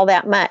other all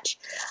that much.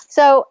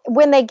 So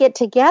when they get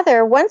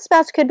together, one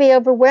spouse could be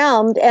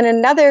overwhelmed and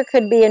another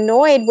could be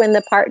annoyed when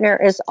the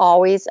partner is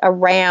always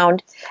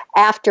around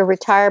after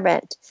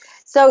retirement.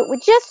 So we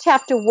just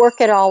have to work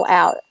it all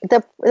out.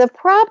 The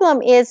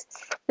problem is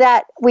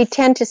that we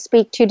tend to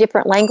speak two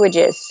different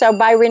languages. So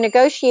by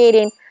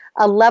renegotiating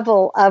a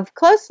level of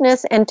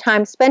closeness and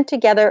time spent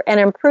together and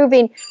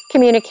improving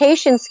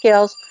communication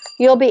skills,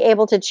 you'll be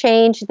able to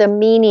change the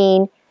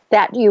meaning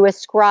that you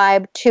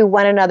ascribe to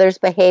one another's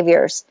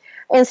behaviors.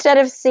 Instead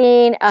of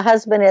seeing a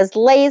husband as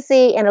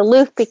lazy and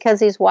aloof because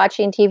he's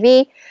watching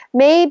TV,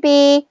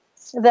 maybe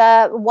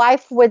the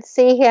wife would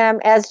see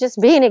him as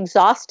just being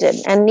exhausted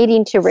and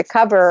needing to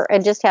recover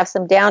and just have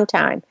some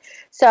downtime.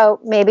 So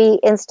maybe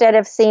instead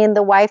of seeing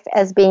the wife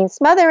as being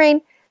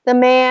smothering, the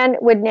man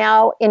would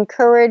now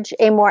encourage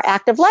a more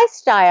active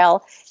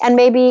lifestyle and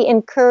maybe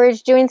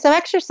encourage doing some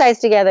exercise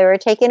together or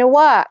taking a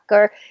walk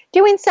or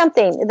doing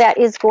something that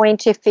is going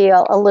to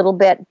feel a little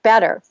bit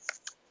better.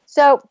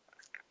 So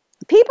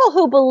people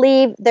who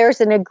believe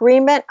there's an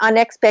agreement on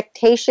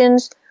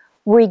expectations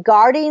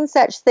regarding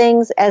such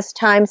things as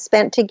time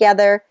spent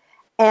together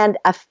and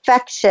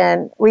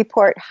affection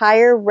report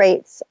higher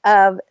rates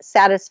of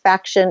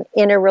satisfaction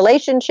in a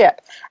relationship,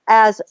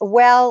 as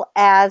well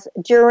as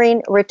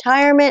during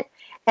retirement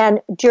and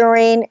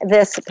during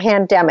this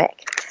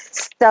pandemic.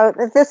 So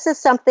this is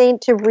something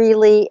to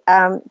really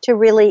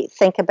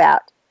think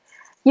about.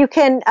 You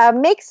can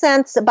make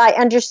sense by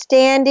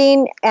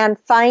understanding and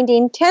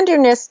finding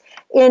tenderness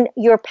in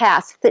your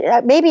past.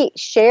 Maybe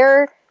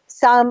share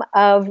some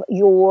of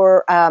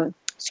your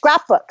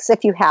scrapbooks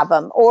if you have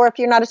them, or if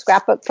you're not a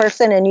scrapbook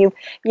person and you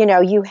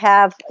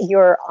have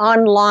your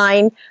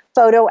online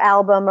photo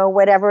album or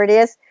whatever it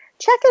is,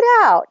 check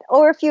it out.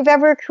 Or if you've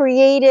ever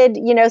created,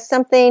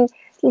 something.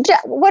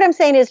 What I'm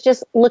saying is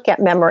just look at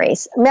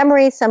memories.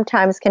 Memories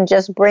sometimes can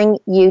just bring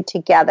you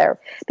together,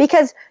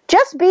 because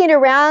just being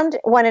around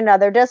one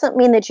another doesn't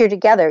mean that you're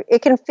together.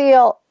 It can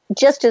feel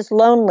just as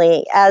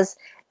lonely as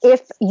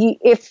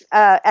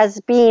as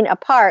being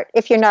apart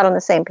if you're not on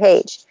the same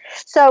page.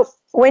 So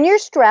when you're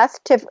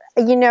stressed, you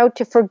tend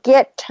to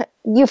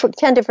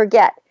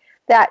forget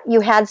that you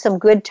had some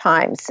good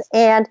times.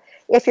 And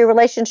if your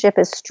relationship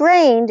is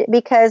strained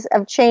because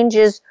of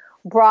changes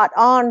brought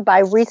on by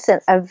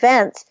recent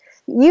events,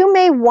 you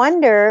may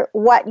wonder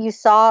what you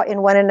saw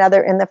in one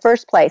another in the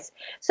first place.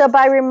 So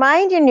by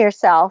reminding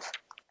yourself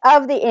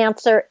of the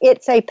answer,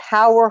 it's a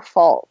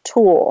powerful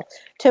tool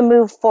to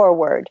move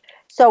forward.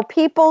 So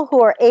people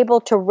who are able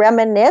to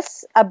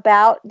reminisce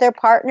about their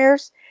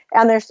partners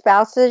and their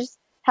spouses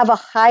have a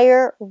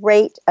higher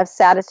rate of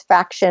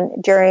satisfaction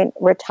during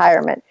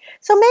retirement.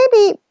 So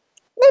maybe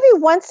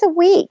once a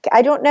week.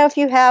 I don't know if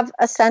you have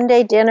a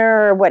Sunday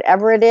dinner or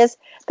whatever it is,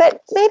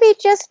 but maybe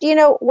just,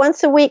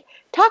 once a week,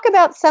 talk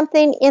about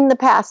something in the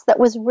past that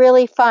was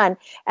really fun.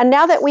 And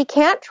now that we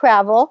can't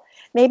travel,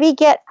 maybe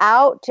get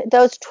out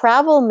those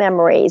travel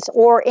memories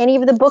or any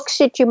of the books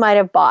that you might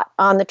have bought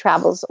on the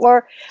travels,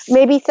 or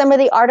maybe some of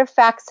the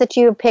artifacts that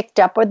you have picked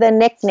up or the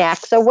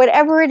knickknacks or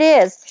whatever it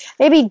is.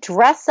 Maybe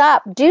dress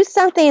up, do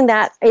something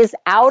that is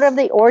out of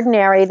the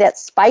ordinary, that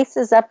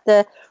spices up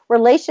the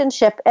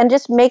relationship and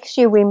just makes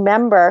you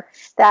remember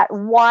that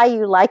why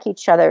you like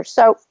each other.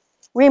 So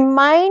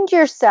Remind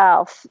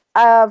yourself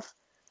of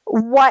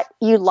what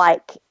you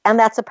like, and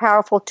that's a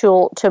powerful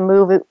tool to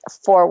move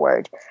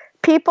forward.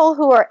 People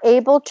who are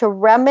able to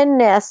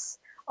reminisce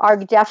are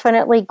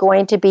definitely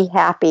going to be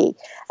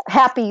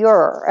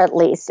happier at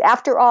least.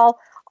 After all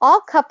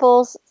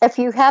couples, if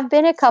you have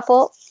been a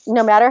couple,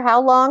 no matter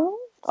how long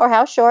or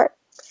how short,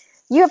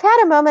 you have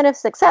had a moment of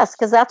success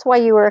because that's why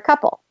you were a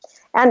couple.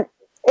 And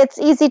it's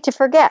easy to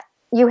forget.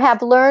 You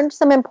have learned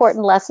some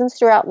important lessons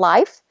throughout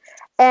life,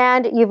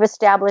 and you've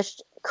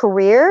established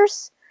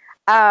careers.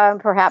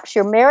 Perhaps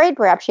you're married,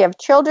 perhaps you have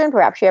children,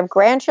 perhaps you have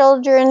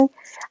grandchildren.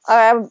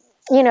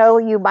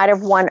 You might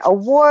have won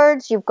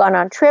awards, you've gone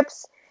on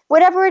trips.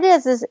 Whatever it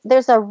is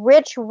there's a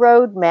rich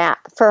roadmap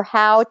for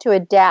how to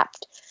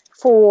adapt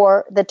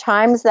for the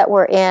times that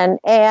we're in.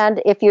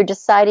 And if you're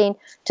deciding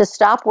to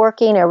stop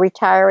working or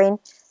retiring,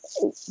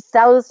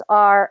 those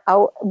are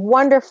a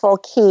wonderful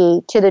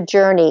key to the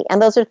journey.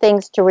 And those are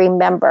things to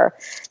remember.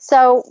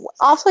 So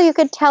also you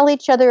could tell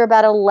each other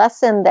about a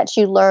lesson that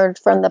you learned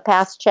from the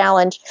past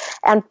challenge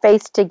and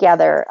face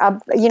together,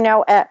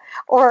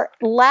 or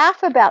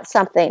laugh about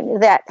something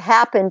that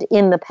happened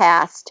in the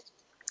past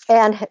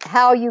and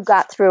how you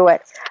got through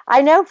it.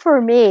 I know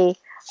for me,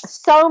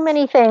 so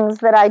many things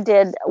that I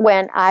did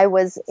when I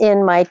was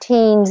in my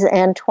teens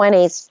and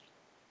 20s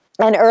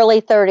and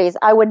early 30s,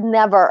 I would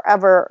never,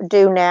 ever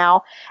do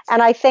now.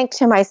 And I think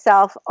to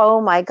myself, oh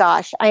my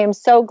gosh, I am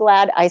so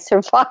glad I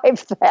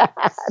survived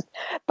that.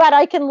 But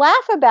I can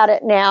laugh about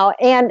it now.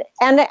 And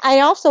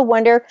I also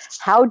wonder,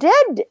 how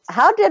did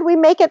we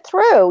make it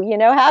through?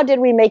 How did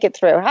we make it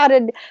through? How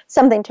did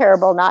something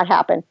terrible not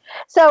happen?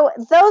 So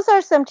those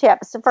are some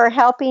tips for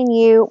helping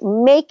you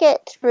make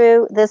it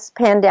through this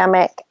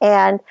pandemic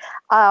and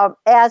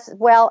as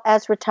well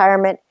as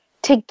retirement,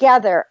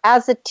 together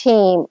as a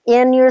team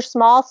in your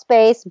small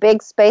space,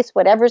 big space,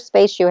 whatever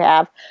space you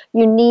have.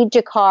 You need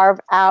to carve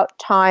out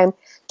time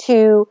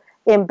to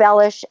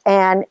embellish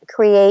and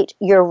create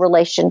your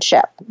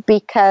relationship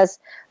because,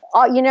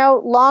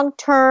 long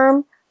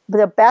term,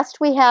 the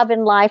best we have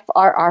in life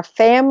are our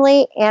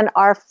family and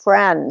our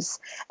friends.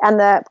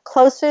 And the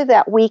closer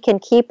that we can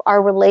keep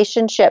our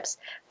relationships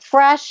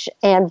fresh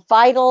and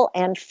vital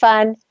and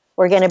fun,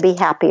 we're going to be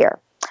happier.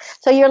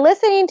 So you're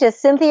listening to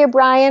Cynthia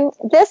Bryan.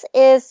 This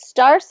is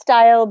Star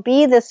Style,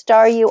 Be the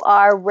Star You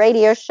Are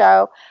radio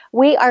show.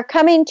 We are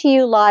coming to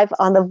you live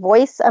on the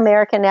Voice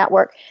America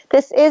Network.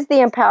 This is the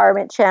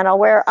Empowerment Channel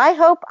where I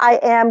hope I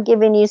am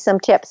giving you some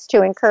tips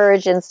to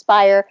encourage,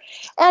 inspire,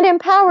 and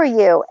empower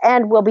you.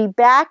 And we'll be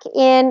back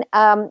in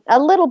a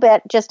little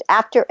bit just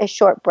after a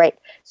short break.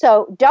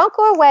 So don't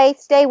go away.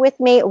 Stay with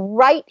me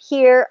right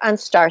here on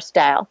Star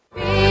Style.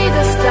 Be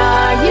the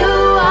star you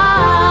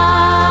are.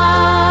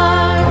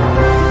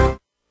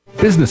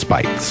 Business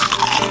Bites.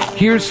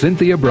 Here's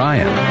Cynthia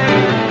Bryan.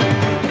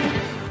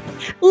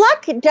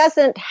 Luck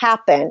doesn't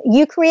happen.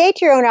 You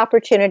create your own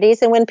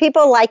opportunities, and when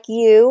people like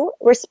you,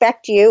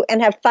 respect you,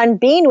 and have fun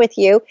being with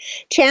you,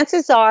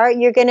 chances are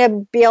you're going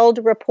to build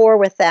rapport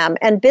with them.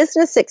 And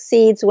business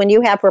succeeds when you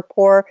have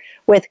rapport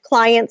with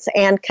clients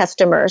and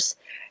customers.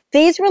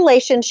 These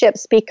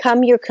relationships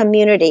become your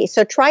community.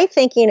 So try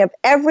thinking of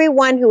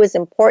everyone who is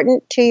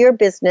important to your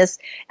business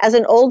as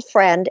an old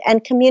friend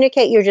and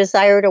communicate your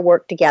desire to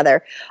work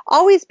together.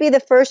 Always be the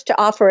first to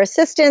offer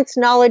assistance,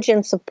 knowledge,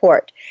 and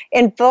support.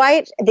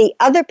 Invite the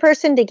other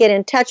person to get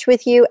in touch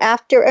with you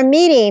after a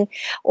meeting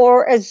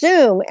or a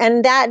Zoom,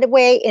 and that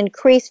way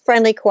increase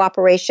friendly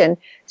cooperation.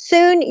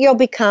 Soon you'll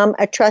become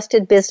a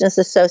trusted business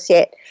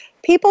associate.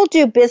 People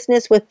do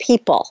business with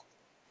people.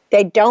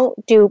 They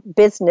don't do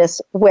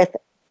business with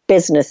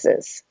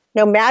businesses.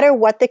 No matter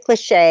what the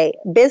cliche,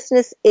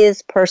 business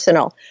is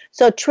personal.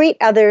 So treat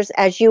others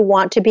as you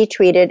want to be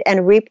treated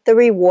and reap the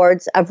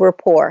rewards of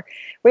rapport.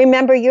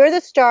 Remember, you're the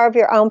star of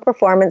your own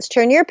performance.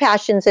 Turn your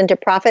passions into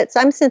profits.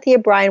 I'm Cynthia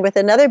Bryan with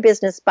another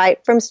Business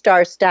Bite from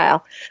Star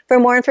Style. For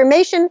more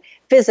information,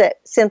 visit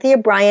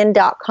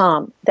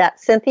CynthiaBryan.com.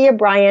 That's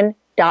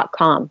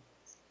CynthiaBryan.com.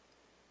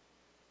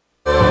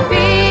 Be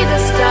the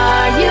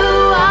star you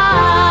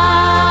are.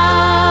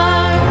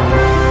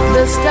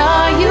 The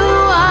star you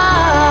are.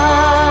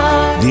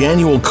 The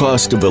annual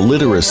cost of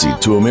illiteracy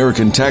to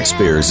American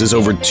taxpayers is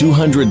over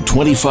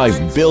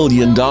 $225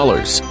 billion.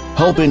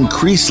 Help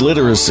increase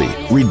literacy,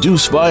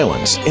 reduce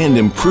violence, and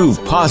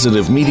improve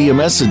positive media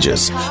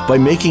messages by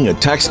making a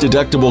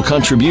tax-deductible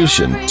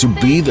contribution to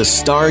Be the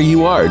Star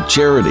You Are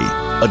charity.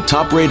 A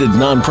top-rated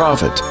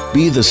nonprofit,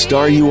 Be the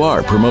Star You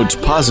Are promotes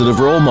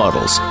positive role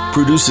models,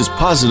 produces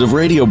positive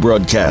radio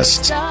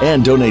broadcasts,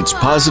 and donates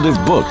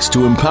positive books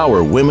to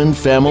empower women,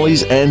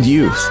 families, and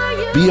youth.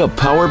 Be a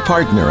power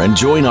partner and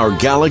join our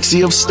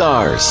galaxy of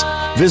stars.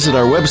 Visit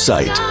our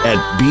website at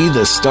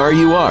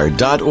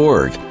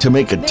BeTheStarYouAre.org to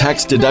make a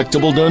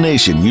tax-deductible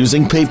donation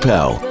using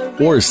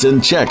PayPal or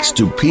send checks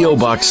to P.O.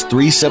 Box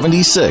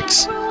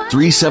 376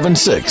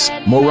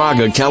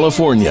 Moraga,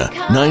 California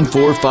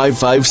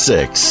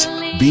 94556.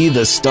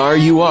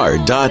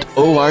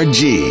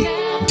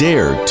 BeTheStarYouAre.org.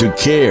 Dare to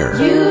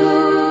care.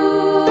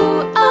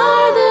 You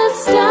are the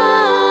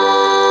star.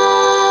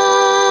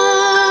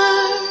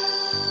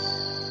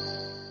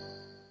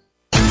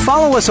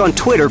 Follow us on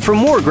Twitter for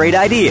more great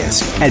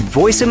ideas at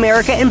Voice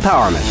America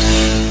Empowerment.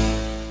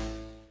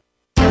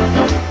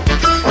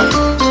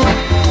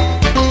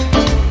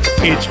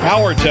 It's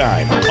power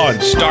time on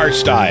Star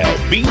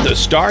Style. Be the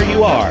star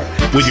you are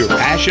with your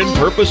passion,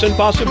 purpose, and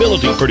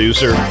possibility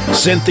producer,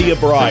 Cynthia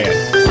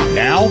Bryan.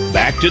 Now,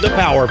 back to the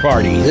Power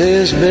Party.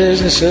 This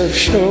business of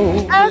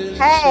show.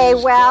 Okay,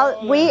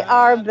 well, we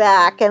are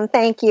back, and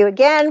thank you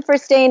again for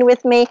staying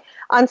with me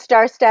on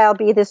Star Style,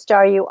 Be the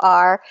Star You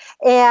Are.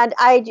 And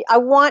I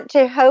want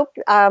to hope,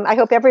 I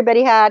hope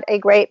everybody had a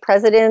great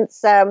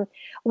President's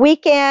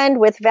weekend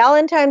with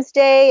Valentine's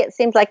Day. It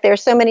seems like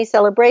there's so many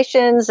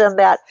celebrations and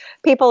that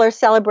people are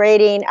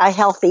celebrating a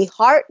Healthy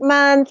Heart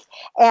Month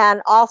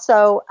and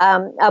also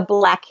a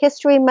Black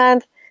History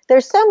Month.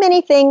 There's so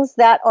many things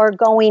that are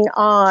going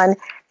on.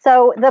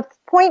 So the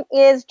point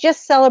is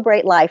just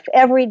celebrate life.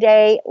 Every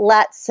day,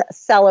 let's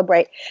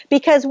celebrate.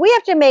 Because we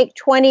have to make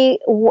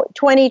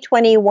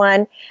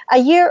 2021 a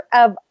year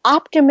of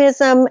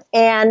optimism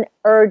and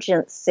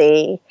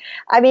urgency.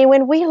 I mean,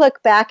 when we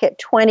look back at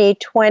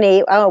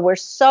 2020, oh, we're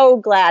so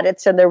glad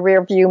it's in the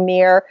rearview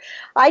mirror.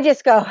 I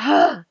just go,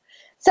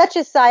 such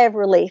a sigh of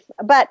relief.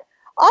 But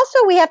also,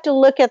 we have to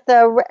look at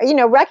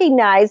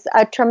recognize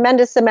a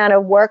tremendous amount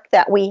of work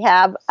that we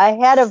have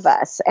ahead of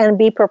us and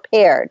be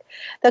prepared.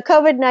 The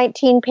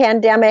COVID-19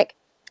 pandemic,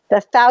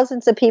 the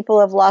thousands of people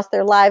who have lost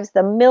their lives,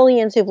 the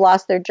millions who've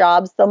lost their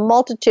jobs, the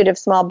multitude of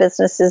small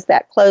businesses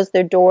that closed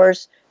their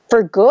doors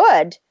for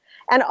good,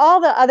 and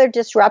all the other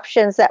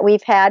disruptions that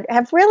we've had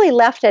have really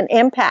left an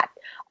impact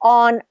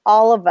on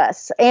all of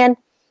us. And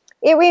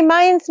it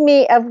reminds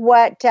me of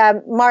what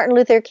Martin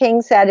Luther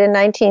King said in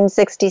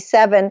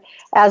 1967,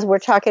 as we're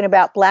talking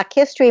about Black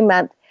History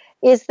Month,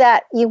 is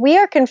that we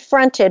are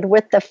confronted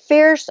with the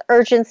fierce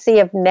urgency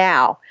of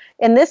now.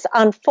 In this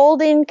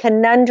unfolding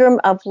conundrum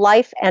of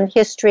life and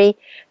history,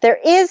 there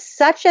is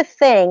such a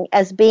thing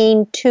as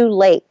being too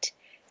late.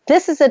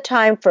 This is a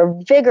time for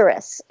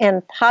vigorous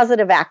and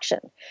positive action.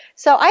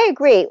 So I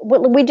agree.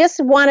 We just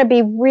want to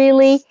be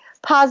really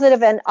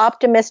positive and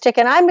optimistic.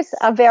 And I'm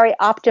a very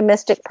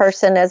optimistic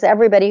person, as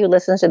everybody who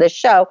listens to this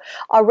show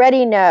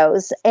already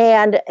knows.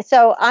 And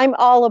so I'm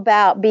all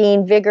about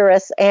being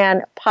vigorous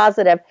and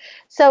positive.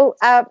 So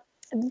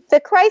the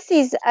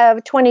crises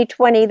of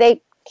 2020,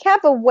 they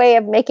have a way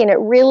of making it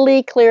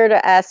really clear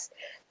to us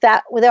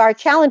that there are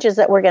challenges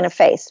that we're going to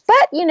face.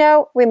 But,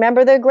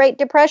 remember the Great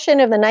Depression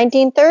of the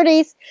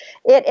 1930s?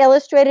 It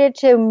illustrated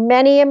to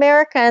many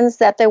Americans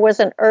that there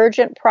was an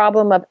urgent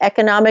problem of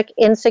economic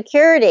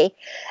insecurity.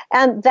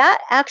 And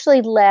that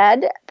actually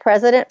led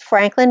President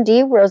Franklin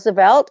D.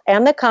 Roosevelt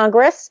and the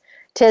Congress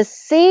to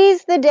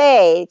seize the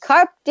day,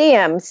 carpe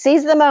diem,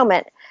 seize the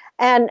moment,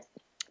 and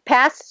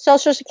passed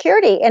Social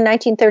Security in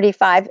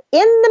 1935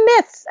 in the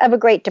midst of a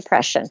Great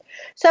Depression.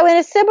 So in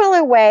a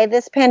similar way,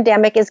 this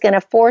pandemic is going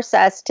to force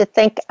us to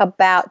think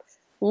about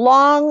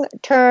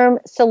long-term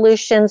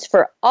solutions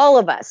for all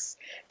of us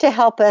to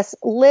help us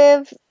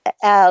live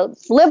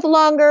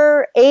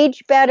longer,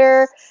 age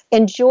better,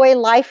 enjoy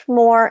life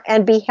more,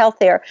 and be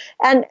healthier.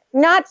 And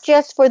not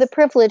just for the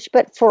privileged,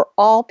 but for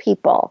all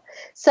people.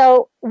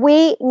 So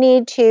we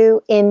need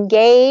to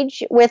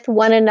engage with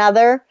one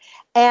another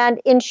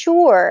and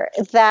ensure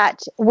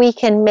that we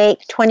can make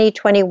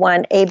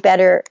 2021 a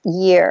better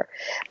year.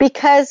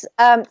 Because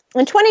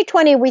in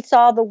 2020, we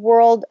saw the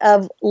world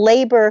of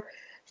labor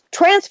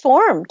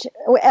transformed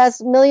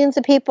as millions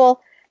of people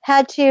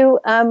had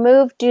to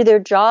do their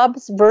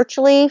jobs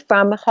virtually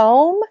from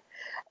home.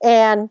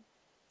 And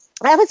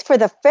that was for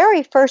the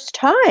very first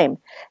time.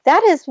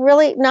 That has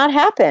really not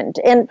happened.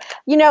 And,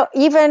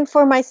 even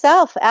for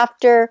myself,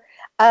 after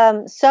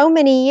so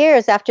many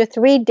years, after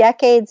 3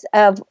 decades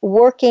of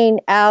working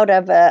out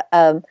of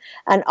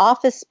an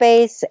office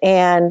space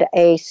and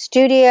a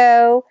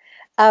studio,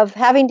 of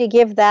having to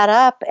give that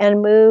up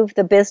and move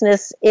the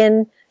business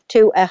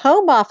into a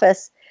home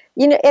office,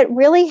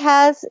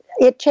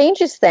 it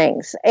changes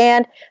things.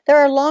 And there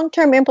are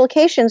long-term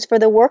implications for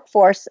the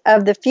workforce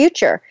of the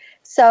future.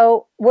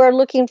 So we're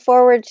looking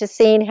forward to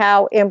seeing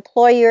how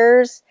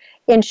employers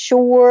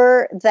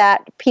ensure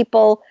that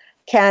people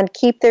can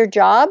keep their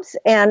jobs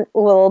and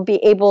will be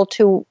able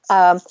to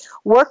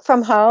work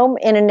from home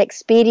in an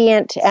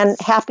expedient and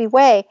happy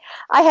way.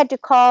 I had to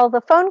call the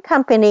phone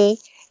company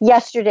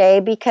yesterday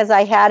because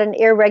I had an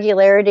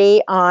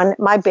irregularity on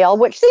my bill,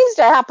 which seems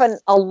to happen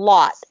a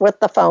lot with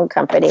the phone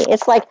company.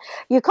 It's like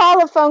you call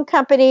the phone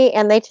company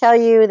and they tell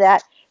you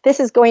that this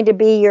is going to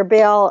be your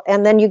bill,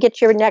 and then you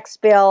get your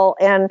next bill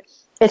and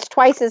it's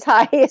twice as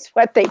high as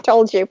what they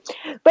told you.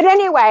 But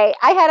anyway,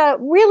 I had a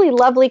really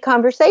lovely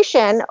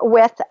conversation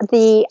with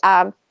the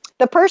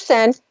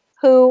person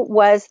who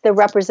was the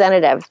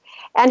representative.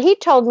 And he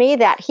told me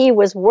that he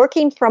was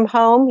working from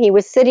home. He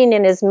was sitting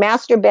in his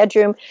master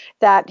bedroom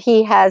that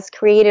he has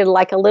created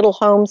like a little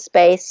home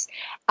space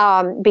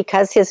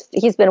because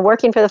he's been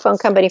working for the phone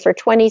company for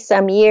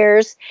 20-some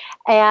years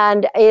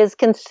and is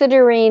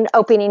considering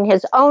opening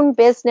his own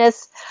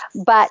business.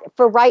 But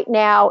for right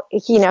now,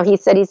 he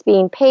said he's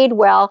being paid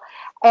well.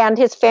 and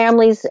his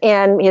family's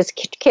and his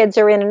kids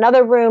are in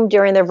another room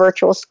during their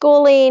virtual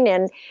schooling,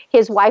 and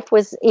his wife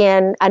was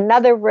in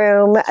another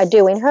room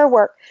doing her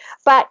work.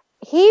 But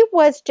he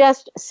was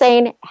just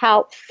saying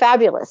how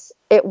fabulous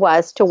it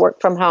was to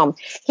work from home.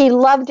 He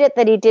loved it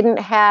that he didn't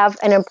have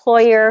an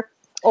employer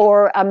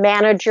or a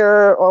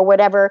manager or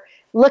whatever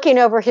looking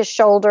over his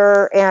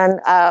shoulder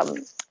and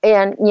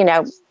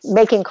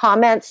making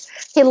comments.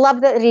 He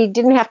loved that he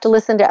didn't have to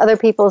listen to other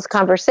people's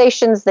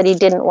conversations that he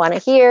didn't want to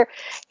hear.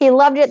 He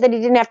loved it that he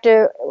didn't have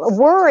to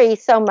worry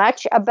so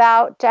much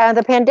about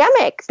the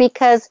pandemic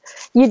because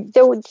he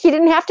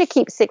didn't have to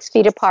keep 6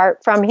 feet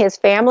apart from his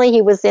family.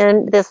 He was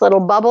in this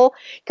little bubble.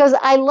 Because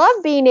I love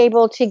being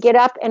able to get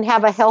up and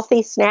have a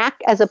healthy snack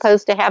as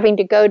opposed to having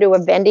to go to a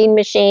vending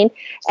machine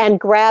and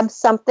grab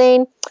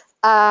something.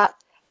 I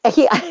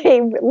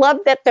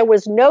loved that there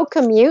was no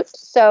commute.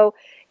 So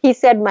he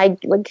said, my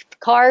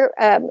car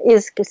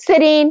is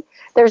sitting.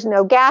 There's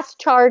no gas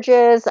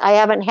charges. I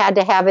haven't had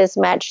to have as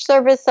much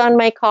service on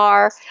my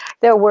car.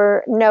 There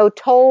were no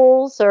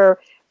tolls or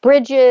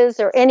bridges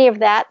or any of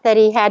that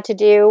he had to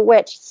do,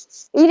 which,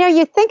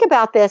 you think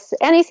about this.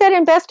 And he said,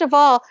 and best of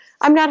all,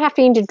 I'm not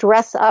having to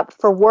dress up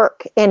for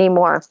work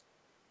anymore.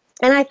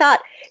 And I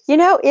thought,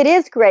 it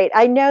is great.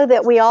 I know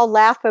that we all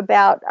laugh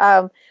about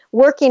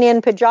working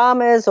in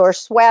pajamas or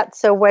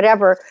sweats or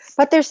whatever,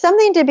 but there's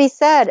something to be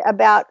said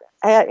about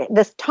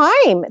this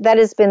time that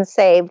has been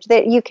saved,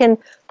 that you can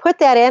put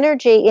that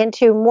energy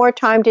into more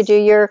time to do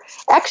your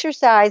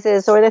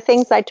exercises or the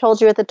things I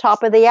told you at the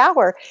top of the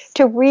hour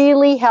to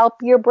really help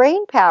your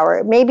brain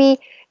power. Maybe,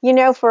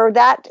 for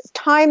that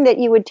time that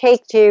you would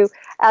take to,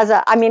 as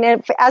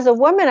a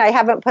woman, I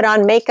haven't put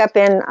on makeup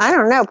in, I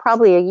don't know,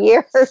 probably a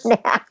year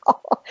now.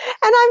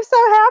 And I'm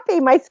so happy.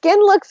 My skin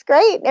looks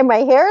great and my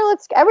hair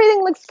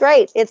everything looks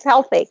great. It's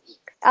healthy.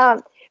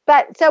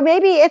 But so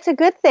maybe it's a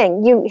good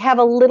thing. You have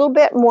a little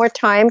bit more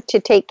time to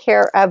take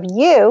care of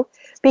you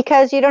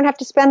because you don't have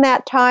to spend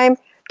that time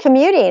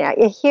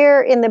commuting.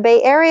 Here in the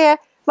Bay Area,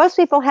 most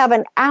people have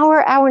an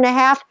hour, hour and a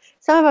half.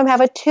 Some of them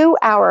have a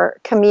 2-hour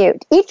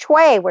commute. Each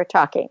way we're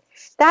talking.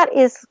 That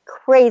is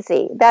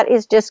crazy. That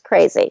is just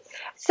crazy.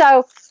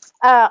 So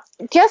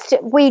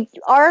we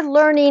are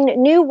learning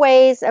new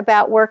ways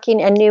about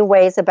working and new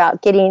ways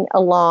about getting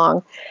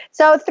along.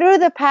 So through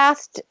the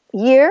past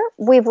year,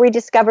 we've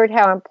rediscovered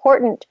how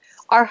important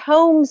our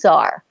homes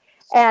are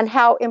and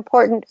how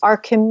important our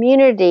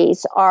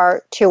communities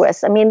are to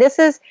us. I mean, this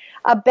is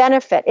a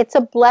benefit. It's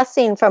a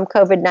blessing from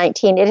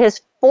COVID-19. It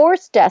has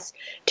forced us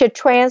to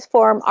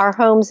transform our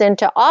homes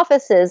into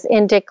offices,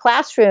 into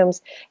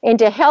classrooms,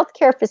 into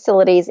healthcare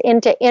facilities,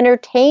 into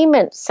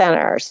entertainment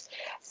centers.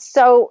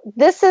 So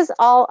this is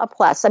all a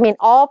plus. I mean,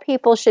 all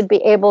people should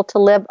be able to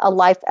live a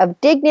life of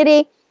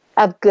dignity,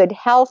 of good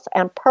health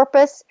and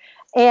purpose.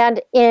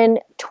 And in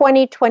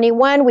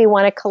 2021, we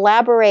want to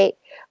collaborate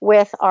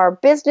with our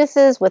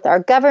businesses, with our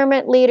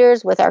government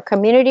leaders, with our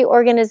community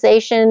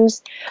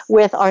organizations,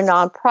 with our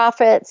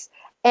nonprofits,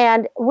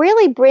 and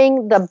really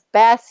bring the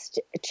best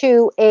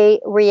to a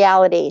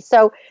reality.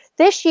 So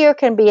this year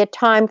can be a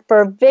time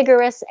for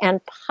vigorous and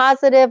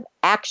positive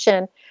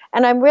action.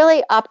 And I'm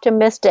really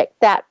optimistic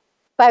that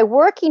by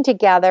working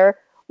together,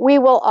 we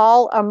will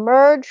all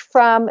emerge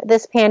from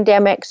this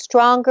pandemic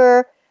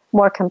stronger,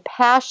 more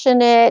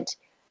compassionate,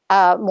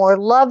 more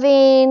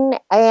loving,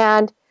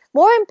 and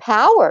more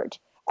empowered.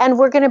 And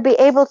we're going to be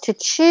able to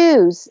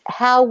choose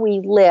how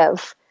we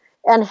live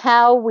and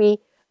how we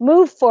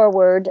move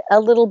forward a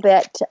little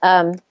bit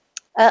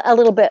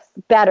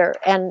better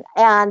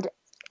and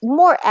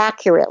more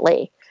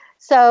accurately.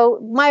 So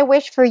my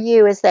wish for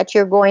you is that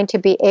you're going to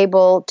be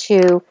able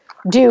to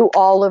do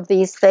all of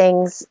these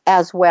things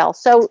as well.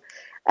 So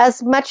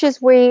as much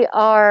as we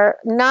are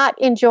not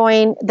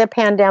enjoying the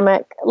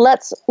pandemic,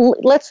 let's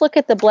look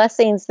at the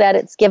blessings that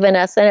it's given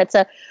us, and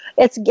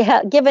it's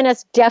given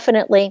us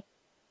definitely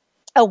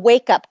a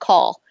wake-up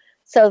call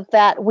so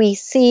that we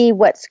see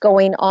what's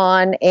going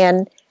on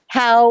and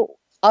how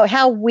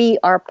we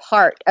are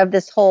part of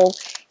this whole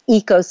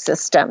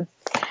ecosystem.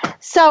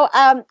 So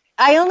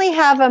I only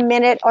have a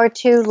minute or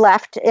two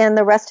left in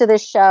the rest of the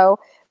show,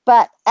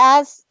 but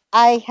as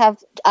I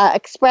have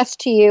expressed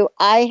to you,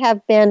 I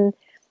have been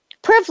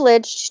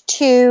privileged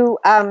to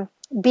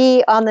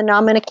be on the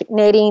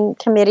nominating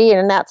committee,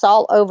 and that's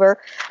all over,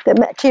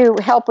 to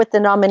help with the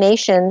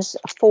nominations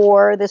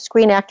for the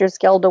Screen Actors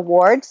Guild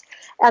Awards.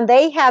 And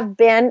they have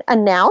been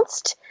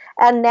announced,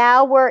 and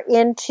now we're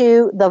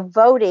into the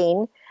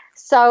voting.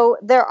 So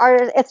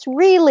it's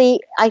really,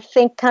 I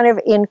think, kind of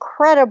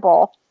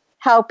incredible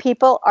how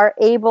people are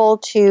able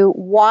to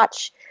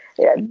watch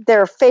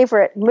their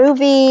favorite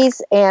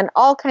movies and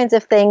all kinds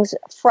of things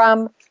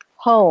from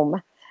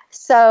home.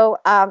 So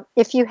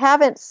if you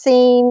haven't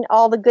seen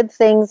all the good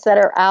things that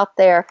are out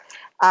there,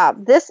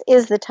 this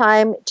is the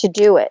time to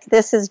do it.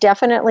 This is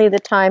definitely the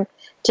time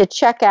to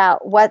check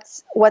out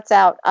what's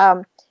out.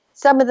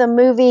 Some of the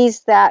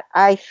movies that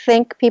I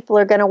think people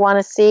are going to want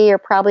to see are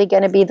probably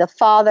going to be The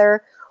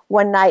Father,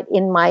 One Night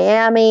in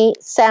Miami,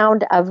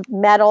 Sound of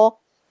Metal,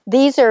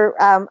 these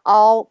are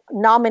all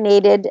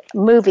nominated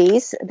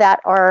movies that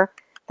are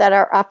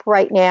up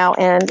right now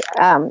and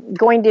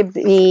going to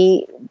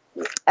be.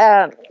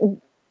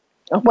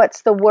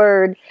 What's the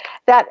word?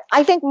 That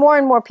I think more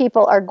and more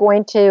people are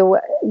going to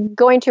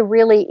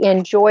really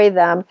enjoy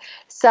them.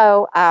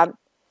 So,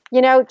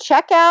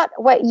 check out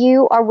what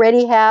you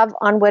already have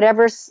on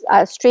whatever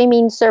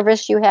streaming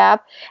service you have.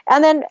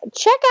 And then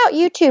check out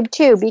YouTube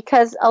too,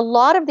 because a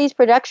lot of these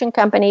production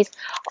companies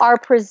are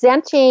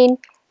presenting,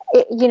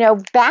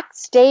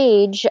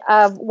 backstage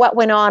of what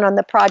went on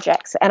the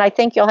projects. And I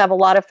think you'll have a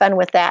lot of fun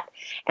with that.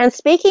 And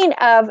speaking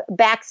of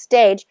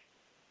backstage,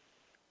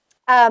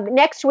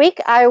 next week,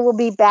 I will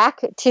be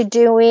back to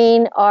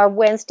doing our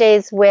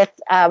Wednesdays with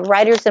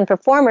writers and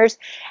performers,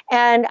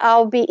 and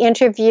I'll be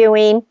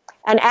interviewing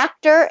an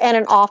actor and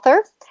an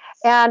author,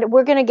 and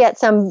we're going to get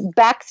some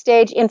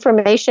backstage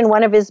information.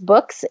 One of his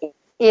books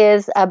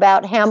is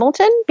about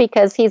Hamilton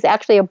because he's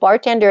actually a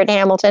bartender at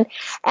Hamilton.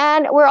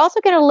 And we're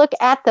also going to look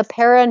at the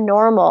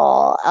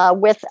paranormal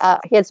with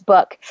his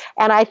book.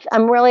 And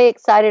I'm really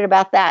excited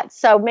about that.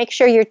 So make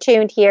sure you're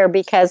tuned here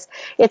because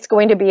it's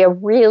going to be a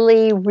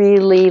really,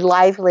 really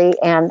lively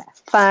and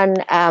fun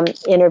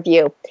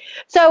interview.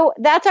 So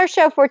that's our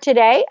show for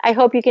today. I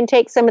hope you can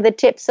take some of the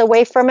tips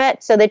away from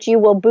it so that you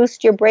will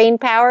boost your brain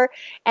power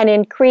and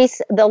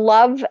increase the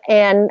love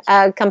and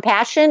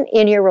compassion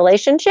in your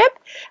relationship.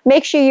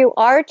 Make sure you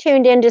are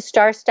tuned in to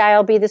Star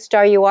Style, Be the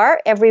Star You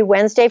Are, every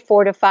Wednesday,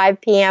 4 to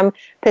 5 p.m.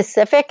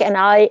 Pacific, and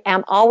I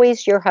am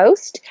always your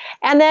host.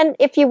 And then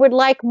if you would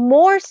like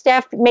more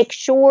stuff, make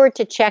sure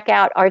to check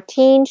out our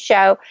teen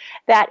show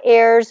that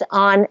airs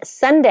on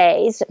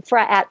Sundays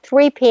at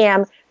 3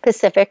 p.m.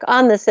 Pacific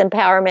on this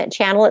Empowerment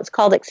channel. It's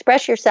called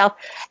Express Yourself.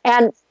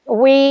 And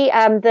we,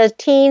 the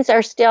teens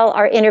are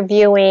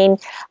interviewing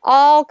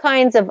all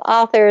kinds of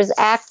authors,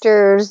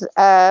 actors,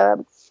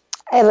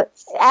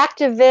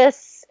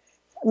 activists,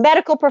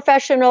 medical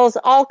professionals,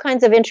 all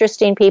kinds of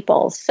interesting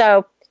people.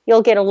 So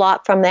you'll get a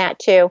lot from that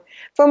too.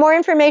 For more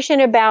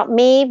information about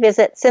me,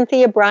 visit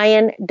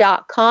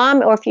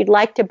CynthiaBryan.com, or if you'd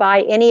like to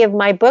buy any of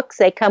my books,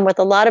 they come with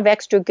a lot of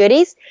extra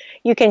goodies.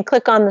 You can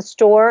click on the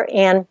store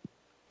and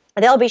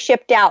they'll be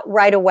shipped out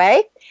right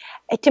away.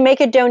 To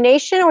make a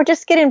donation or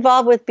just get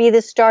involved with Be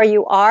the Star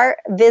You Are,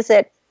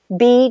 visit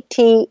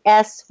btsya.org.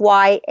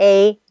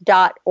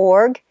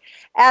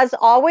 As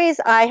always,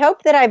 I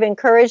hope that I've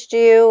encouraged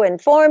you,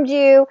 informed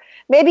you,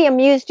 maybe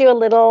amused you a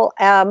little,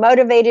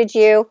 motivated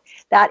you.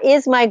 That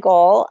is my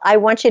goal. I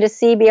want you to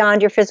see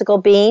beyond your physical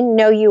being,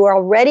 know you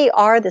already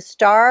are the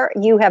star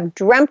you have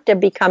dreamt of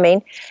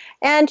becoming,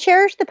 and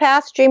cherish the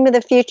past, dream of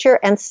the future,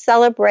 and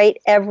celebrate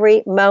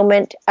every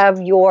moment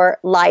of your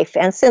life.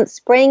 And since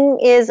spring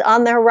is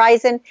on the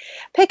horizon,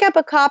 pick up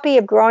a copy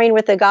of Growing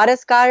with the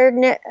Goddess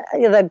Gardener,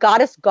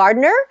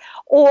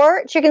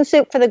 or Chicken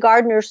Soup for the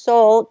Gardener's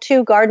Soul,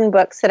 2 garden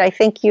books that I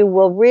think you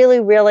will really,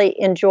 really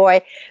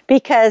enjoy,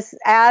 because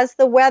as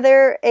the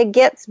weather it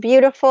gets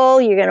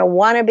beautiful, you're going to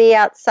want to be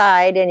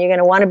outside and you're going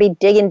to want to be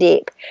digging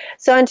deep.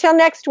 So until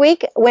next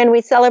week, when we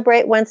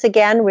celebrate once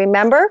again,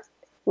 remember,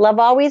 love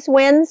always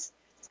wins,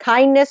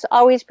 kindness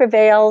always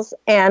prevails,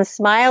 and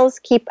smiles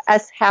keep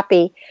us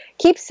happy.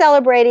 Keep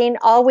celebrating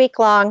all week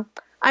long.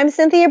 I'm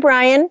Cynthia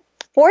Bryan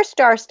for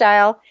Star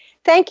Style,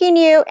 thanking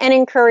you and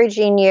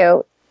encouraging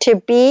you to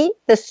be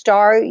the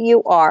star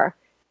you are.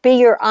 Be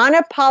your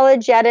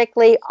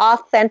unapologetically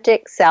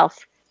authentic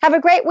self. Have a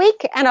great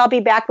week, and I'll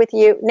be back with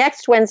you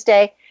next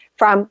Wednesday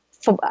from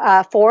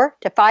 4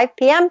 to 5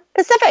 p.m.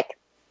 Pacific.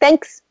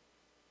 Thanks.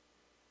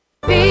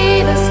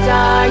 Be the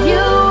star you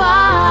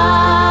are,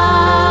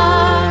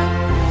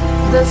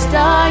 the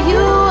star you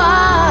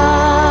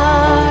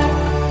are.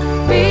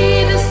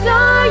 Be the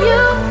star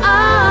you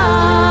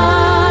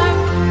are,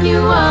 you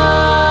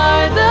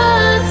are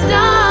the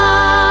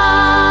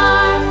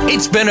star.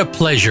 It's been a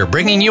pleasure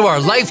bringing you our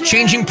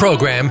life-changing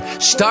program,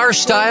 Star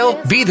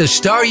Style, Be the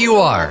Star You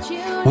Are.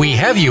 We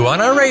have you on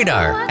our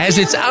radar, as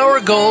it's our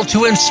goal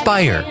to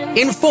inspire,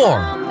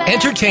 inform,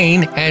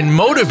 entertain, and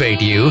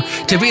motivate you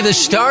to be the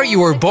star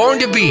you were born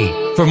to be.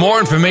 For more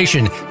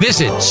information,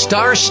 visit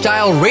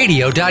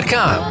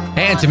starstyleradio.com.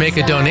 And to make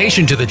a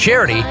donation to the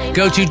charity,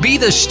 go to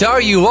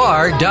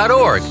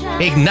BeTheStarYouAre.org.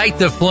 Ignite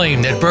the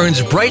flame that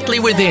burns brightly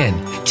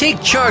within.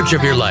 Take charge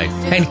of your life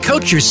and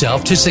coach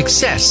yourself to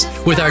success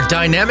with our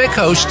dynamic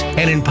host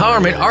and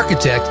empowerment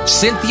architect,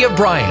 Cynthia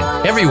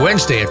Bryan, every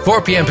Wednesday at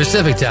 4 p.m.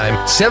 Pacific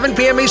Time, 7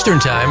 p.m. Eastern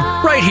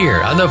Time, right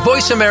here on the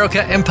Voice America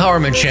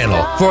Empowerment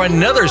Channel for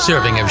another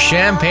serving of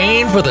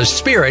champagne for the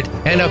spirit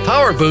and a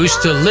power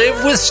boost to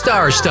live with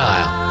Star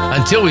Style.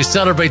 Until we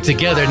celebrate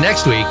together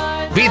next week,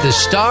 be the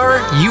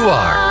star you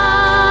are.